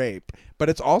not rape, but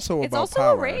it's also It's about also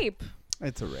power. a rape.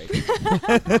 It's a rape.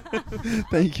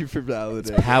 Thank you for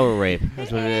validating. Power rape.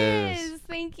 That's what it is.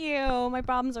 Thank you. My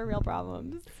problems are real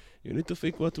problems. You need to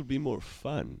think what would be more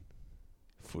fun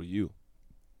for you.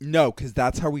 No, because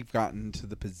that's how we've gotten to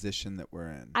the position that we're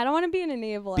in. I don't want to be an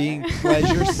enabler. Being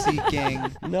pleasure seeking.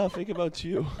 No, think about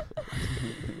you.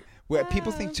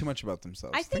 People think too much about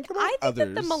themselves. I think about that the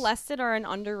others. molested are an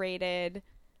underrated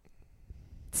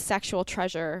sexual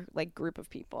treasure like group of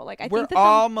people. Like I We're think that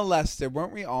all molested.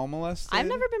 Weren't we all molested? I've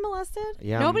never been molested.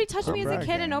 Yeah, Nobody I'm- touched me as a kid,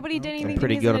 bragging. and nobody did Okay. anything I'm to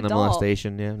pretty me as good an on the adult.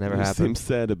 molestation. Yeah, never You seem happened.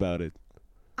 sad about it.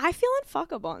 I feel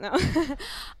unfuckable. No,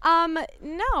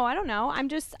 no, I don't know. I'm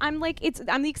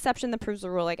the exception that proves the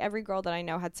rule. Like every girl that I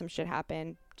know had some shit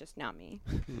happen, just not me.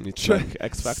 It's like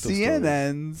X Factor stories.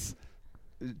 CNN's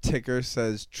ticker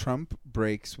says Trump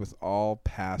breaks with all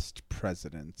past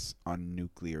presidents on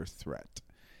nuclear threat.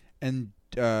 And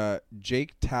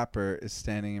Jake Tapper is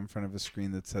standing in front of a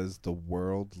screen that says the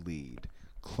world lead,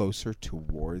 closer to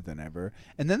war than ever.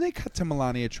 And then they cut to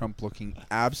Melania Trump looking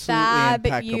absolutely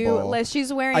impeccable.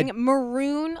 She's wearing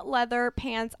maroon leather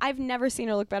pants. I've never seen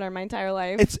her look better in my entire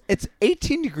life. It's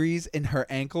 18 degrees and her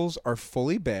ankles are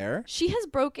fully bare. She has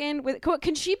broken with.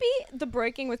 Can she be the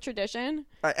breaking with tradition?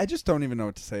 I just don't even know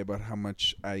what to say about how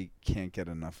much I can't get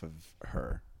enough of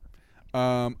her.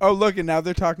 Oh, look, and now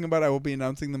they're talking about I will be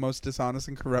announcing the most dishonest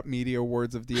and corrupt media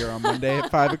awards of the year on Monday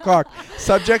at 5 o'clock.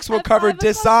 Subjects will At cover 5 o'clock?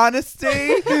 dishonesty,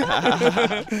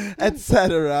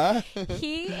 etc.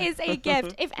 He is a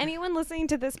gift. If anyone listening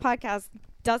to this podcast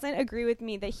doesn't agree with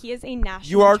me that he is a national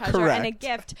You are treasure and a correct.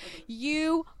 gift,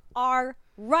 you are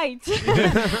right. You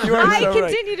are I so right.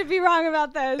 continue to be wrong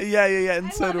about this. Yeah, and I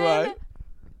so love do him I.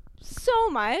 so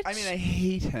much. I mean, I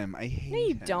hate him. I hate him. No,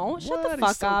 you don't. Shut What? the He's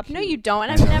fuck so up. No, cute. you don't.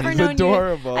 And I've never He's known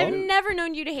adorable. you. I've never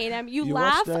known you to hate him. You, You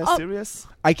laugh. watched the Oh, series?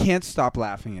 I can't stop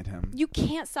laughing at him. you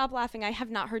can't stop laughing. I have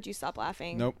not heard you stop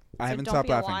laughing. Nope, I So haven't don't stopped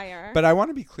be a laughing. liar. But I want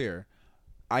to be clear.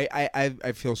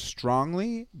 I feel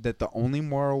strongly that the only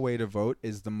moral way to vote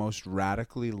is the most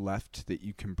radically left that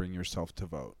you can bring yourself to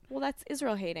vote. Well, that's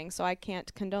Israel hating, so I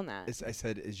can't condone that. I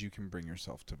said is you can bring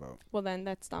yourself to vote. Well, then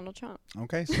that's Donald Trump.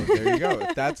 Okay, so there you go.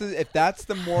 If that's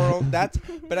the moral, that's.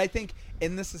 But I think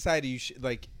in this society,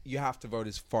 you have to vote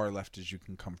as far left as you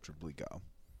can comfortably go.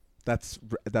 That's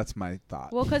my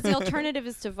thought. Well, because the alternative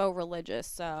is to vote religious,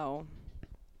 so.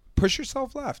 Push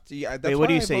yourself left. Yeah, that's Wait, why what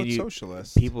do you I say? vote You-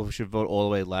 socialist. People should vote all the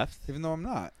way left. Even though I'm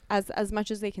not. As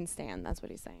much as they can stand, that's what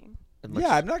he's saying. Unless-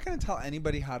 Yeah, I'm not going to tell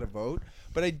anybody how to vote,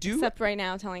 but I do. Except right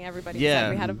now, telling everybody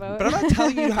Yeah. exactly how to vote. But I'm not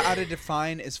telling you how to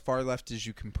define as far left as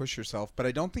you can push yourself. But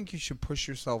I don't think you should push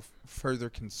yourself further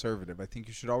conservative. I think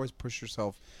you should always push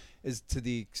yourself is to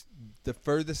the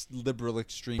furthest liberal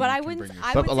extreme. But you I can wouldn't- bring I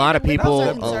yourself. But would a say lot of the liberals people, are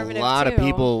a conservative, lot of too.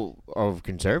 people are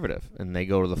conservative, and they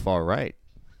go to the far right.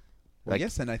 Well, Like-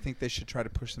 yes, and I think they should try to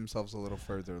push themselves a little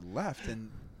further left, and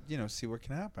see what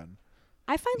can happen.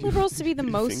 I find liberals to be the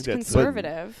You most think that's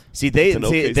conservative. See, they It's an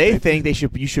okay statement.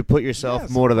 think you should put yourself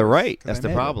Yes, more to the right. 'cause That's I the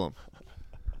made it. problem.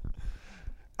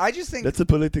 I just think That's a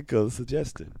political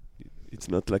suggestion. It's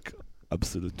not like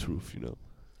absolute truth,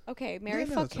 Okay, Mary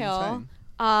No, fuck that's what I'm kill. saying.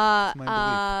 It's my belief.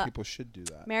 Uh, People should do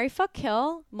that. Mary fuck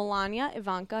kill. Melania,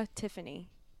 Ivanka, Tiffany.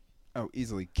 Oh,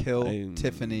 easily kill I'm-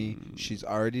 Tiffany. She's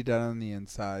already done on the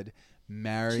inside.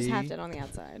 Marry. She's half dead on the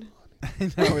outside. I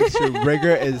know it's true.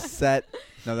 Rigor is set.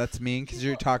 No, that's mean because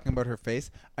you're talking about her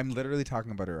face. I'm literally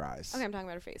talking about her eyes. Okay, I'm talking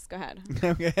about her face. Go ahead.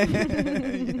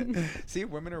 Okay. See,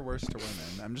 women are worse to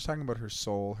women. I'm just talking about her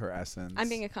soul, her essence. I'm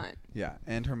being a cunt. Yeah,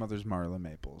 and her mother's Marla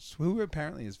Maples, who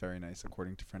apparently is very nice,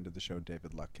 according to friend of the show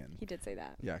David Luckin. He did say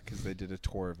that. Yeah, because they did a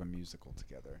tour of a musical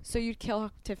together. So you'd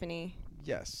kill Tiffany.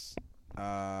 Yes.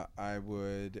 I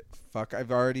would fuck.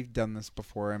 I've already done this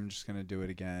before. I'm just gonna do it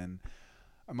again.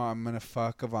 I'm gonna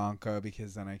fuck Ivanka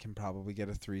because then I can probably get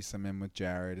a threesome in with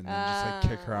Jared and then just like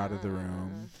kick her out of the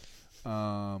room.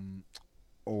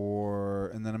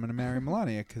 And then I'm gonna marry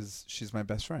Melania because she's my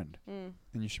best friend, Mm.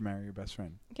 and you should marry your best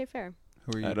friend. Okay, fair.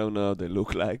 Who are you? I don't know how they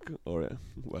look like or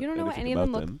You don't know what any of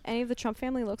them look. Any of the Trump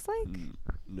family looks like?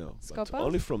 No, but Scopo?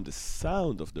 only from the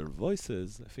sound of their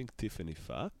voices, I think Tiffany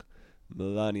fuck,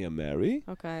 Melania marry.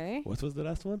 Okay. What was the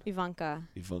last one? Ivanka.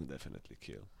 Yvonne definitely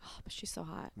kill. Oh, but she's so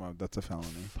hot. Well, that's a felony.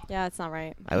 Yeah, it's not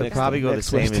right. I would Next probably one. go the Next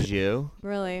same question. as you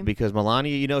Really. because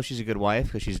Melania, she's a good wife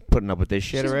because she's putting up with this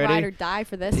shit She's already. ride or die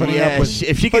for this. Putting one. Yeah, up with,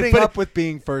 if she could putting put up with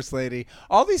being first lady.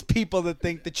 All these people that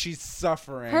think that she's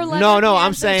suffering. Her No, leather I'm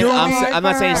pants saying are doing too it hard I'm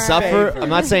not for saying her. suffer. Favor. I'm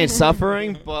not saying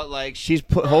suffering, but like she's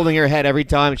holding her head every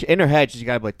time. In her head, she's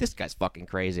got to be like, "This guy's fucking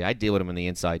crazy." I deal with him on the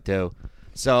inside too.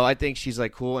 So I think she's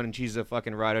like cool, and she's a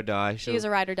fucking ride or die. She is a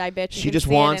ride or die bitch. You She can just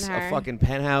see it wants in a her. fucking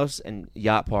penthouse and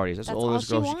yacht parties. That's all this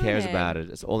girl she cares wanted. about.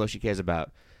 That's all that she cares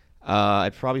about.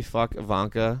 I'd probably fuck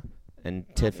Ivanka and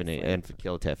Tiffany Obviously. and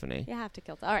kill Tiffany. You have to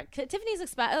kill. All right, Tiffany's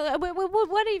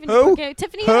what even? Who? Okay,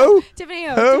 Tiffany Who? Tiffany who?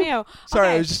 Who? Tiffany who? Sorry,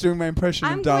 Okay. I was just doing my impression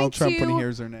I'm of Donald going Trump when he to-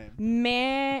 hears her name.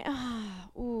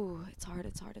 Ooh, it's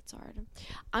hard.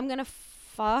 I'm gonna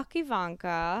fuck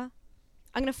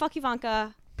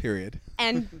Ivanka. Period.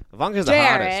 And Ivanka's the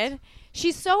hottest. Jared.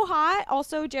 She's so hot.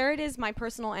 Also, Jared is my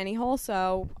personal anyhole,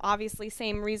 so obviously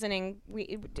same reasoning.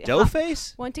 Doe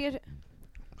face? Want to get?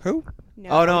 Who? No,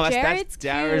 Oh, no, that's Jared's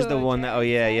Jared's the cute. one that- oh, Jared's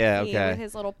yeah, yeah, sexy okay. With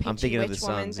his little I'm pitchy thinking of witch the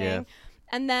woman sons, thing. yeah.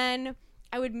 And then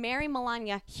I would marry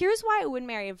Melania. Here's why I would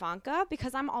marry Ivanka,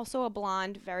 because I'm also a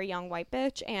blonde, very young white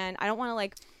bitch, and I don't want to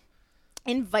like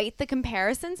invite the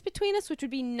comparisons between us, which would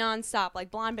be nonstop,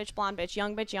 like blonde bitch,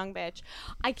 young bitch.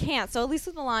 I can't. So at least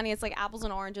with Melania, it's like apples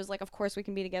and oranges. Like, of course, we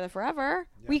can be together forever.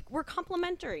 Yeah. We're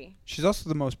complementary. She's also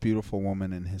the most beautiful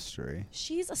woman in history.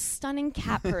 She's a stunning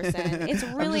cat person. It's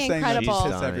really I'm just saying that incredible. she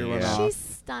She's pisses everyone stunning, off. yeah. She's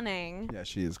stunning. Yeah,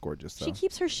 she is gorgeous though. She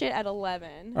keeps her shit at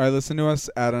 11. All right, listen to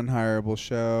us at Unhireable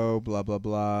Show, blah, blah,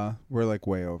 blah. We're like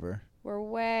way over. We're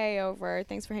way over.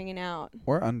 Thanks for hanging out.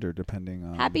 Or under, depending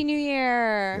on. Happy New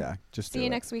Year. Yeah, just See do you it.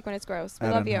 next week when it's gross. We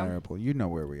At love you. Unhireable. You know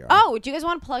where we are. Oh, do you guys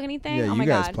want to plug anything? yeah, oh you my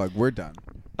guys God. plug. We're done.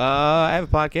 I have a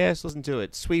podcast. Listen to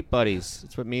it. Sweet Buddies.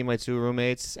 It's with me and my two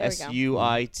roommates. There we go.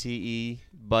 SUITE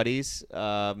buddies. Me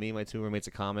and my two roommates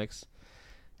are comics.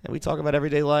 And we talk about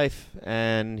everyday life,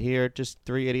 and here just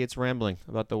three idiots rambling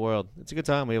about the world. It's a good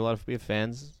time. We have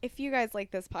fans. If you guys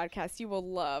like this podcast, you will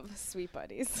love Sweet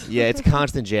Buddies. Yeah, it's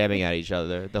constant jabbing at each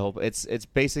other. It's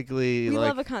basically we like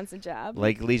love a constant jab.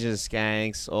 like Legion of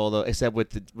Skanks, although except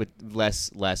with way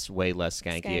less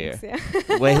skankier, Skanks,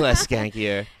 yeah. way less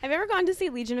skankier. Have you ever gone to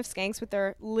see Legion of Skanks with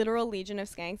their literal Legion of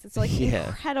Skanks? It's like Yeah.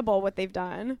 incredible what they've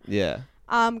done. Yeah.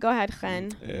 Go ahead,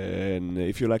 Chen. And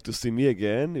if you like to see me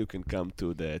again, you can come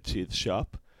to the cheese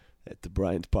shop at the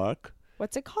Bryant Park.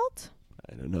 What's it called?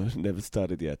 I don't know, never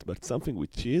started yet, but something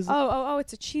with cheese. Oh,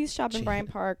 it's a cheese shop in Bryant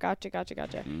Park. Gotcha.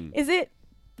 Mm. Is it,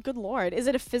 good Lord, is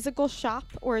it a physical shop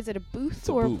or is it a booth? It's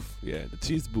a or booth, yeah, the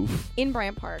cheese booth in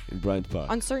Bryant Park? in Bryant Park.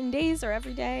 On certain days or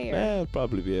every day? Or? It'll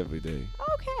probably be every day.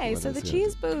 Okay, What so else the you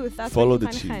cheese have to- booth. That's Follow where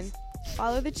you the can find cheese. Chen.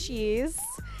 Follow the cheese.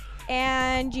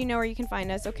 And you know where you can find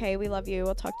us. Okay, we love you.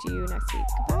 We'll talk to you next week.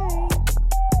 Goodbye.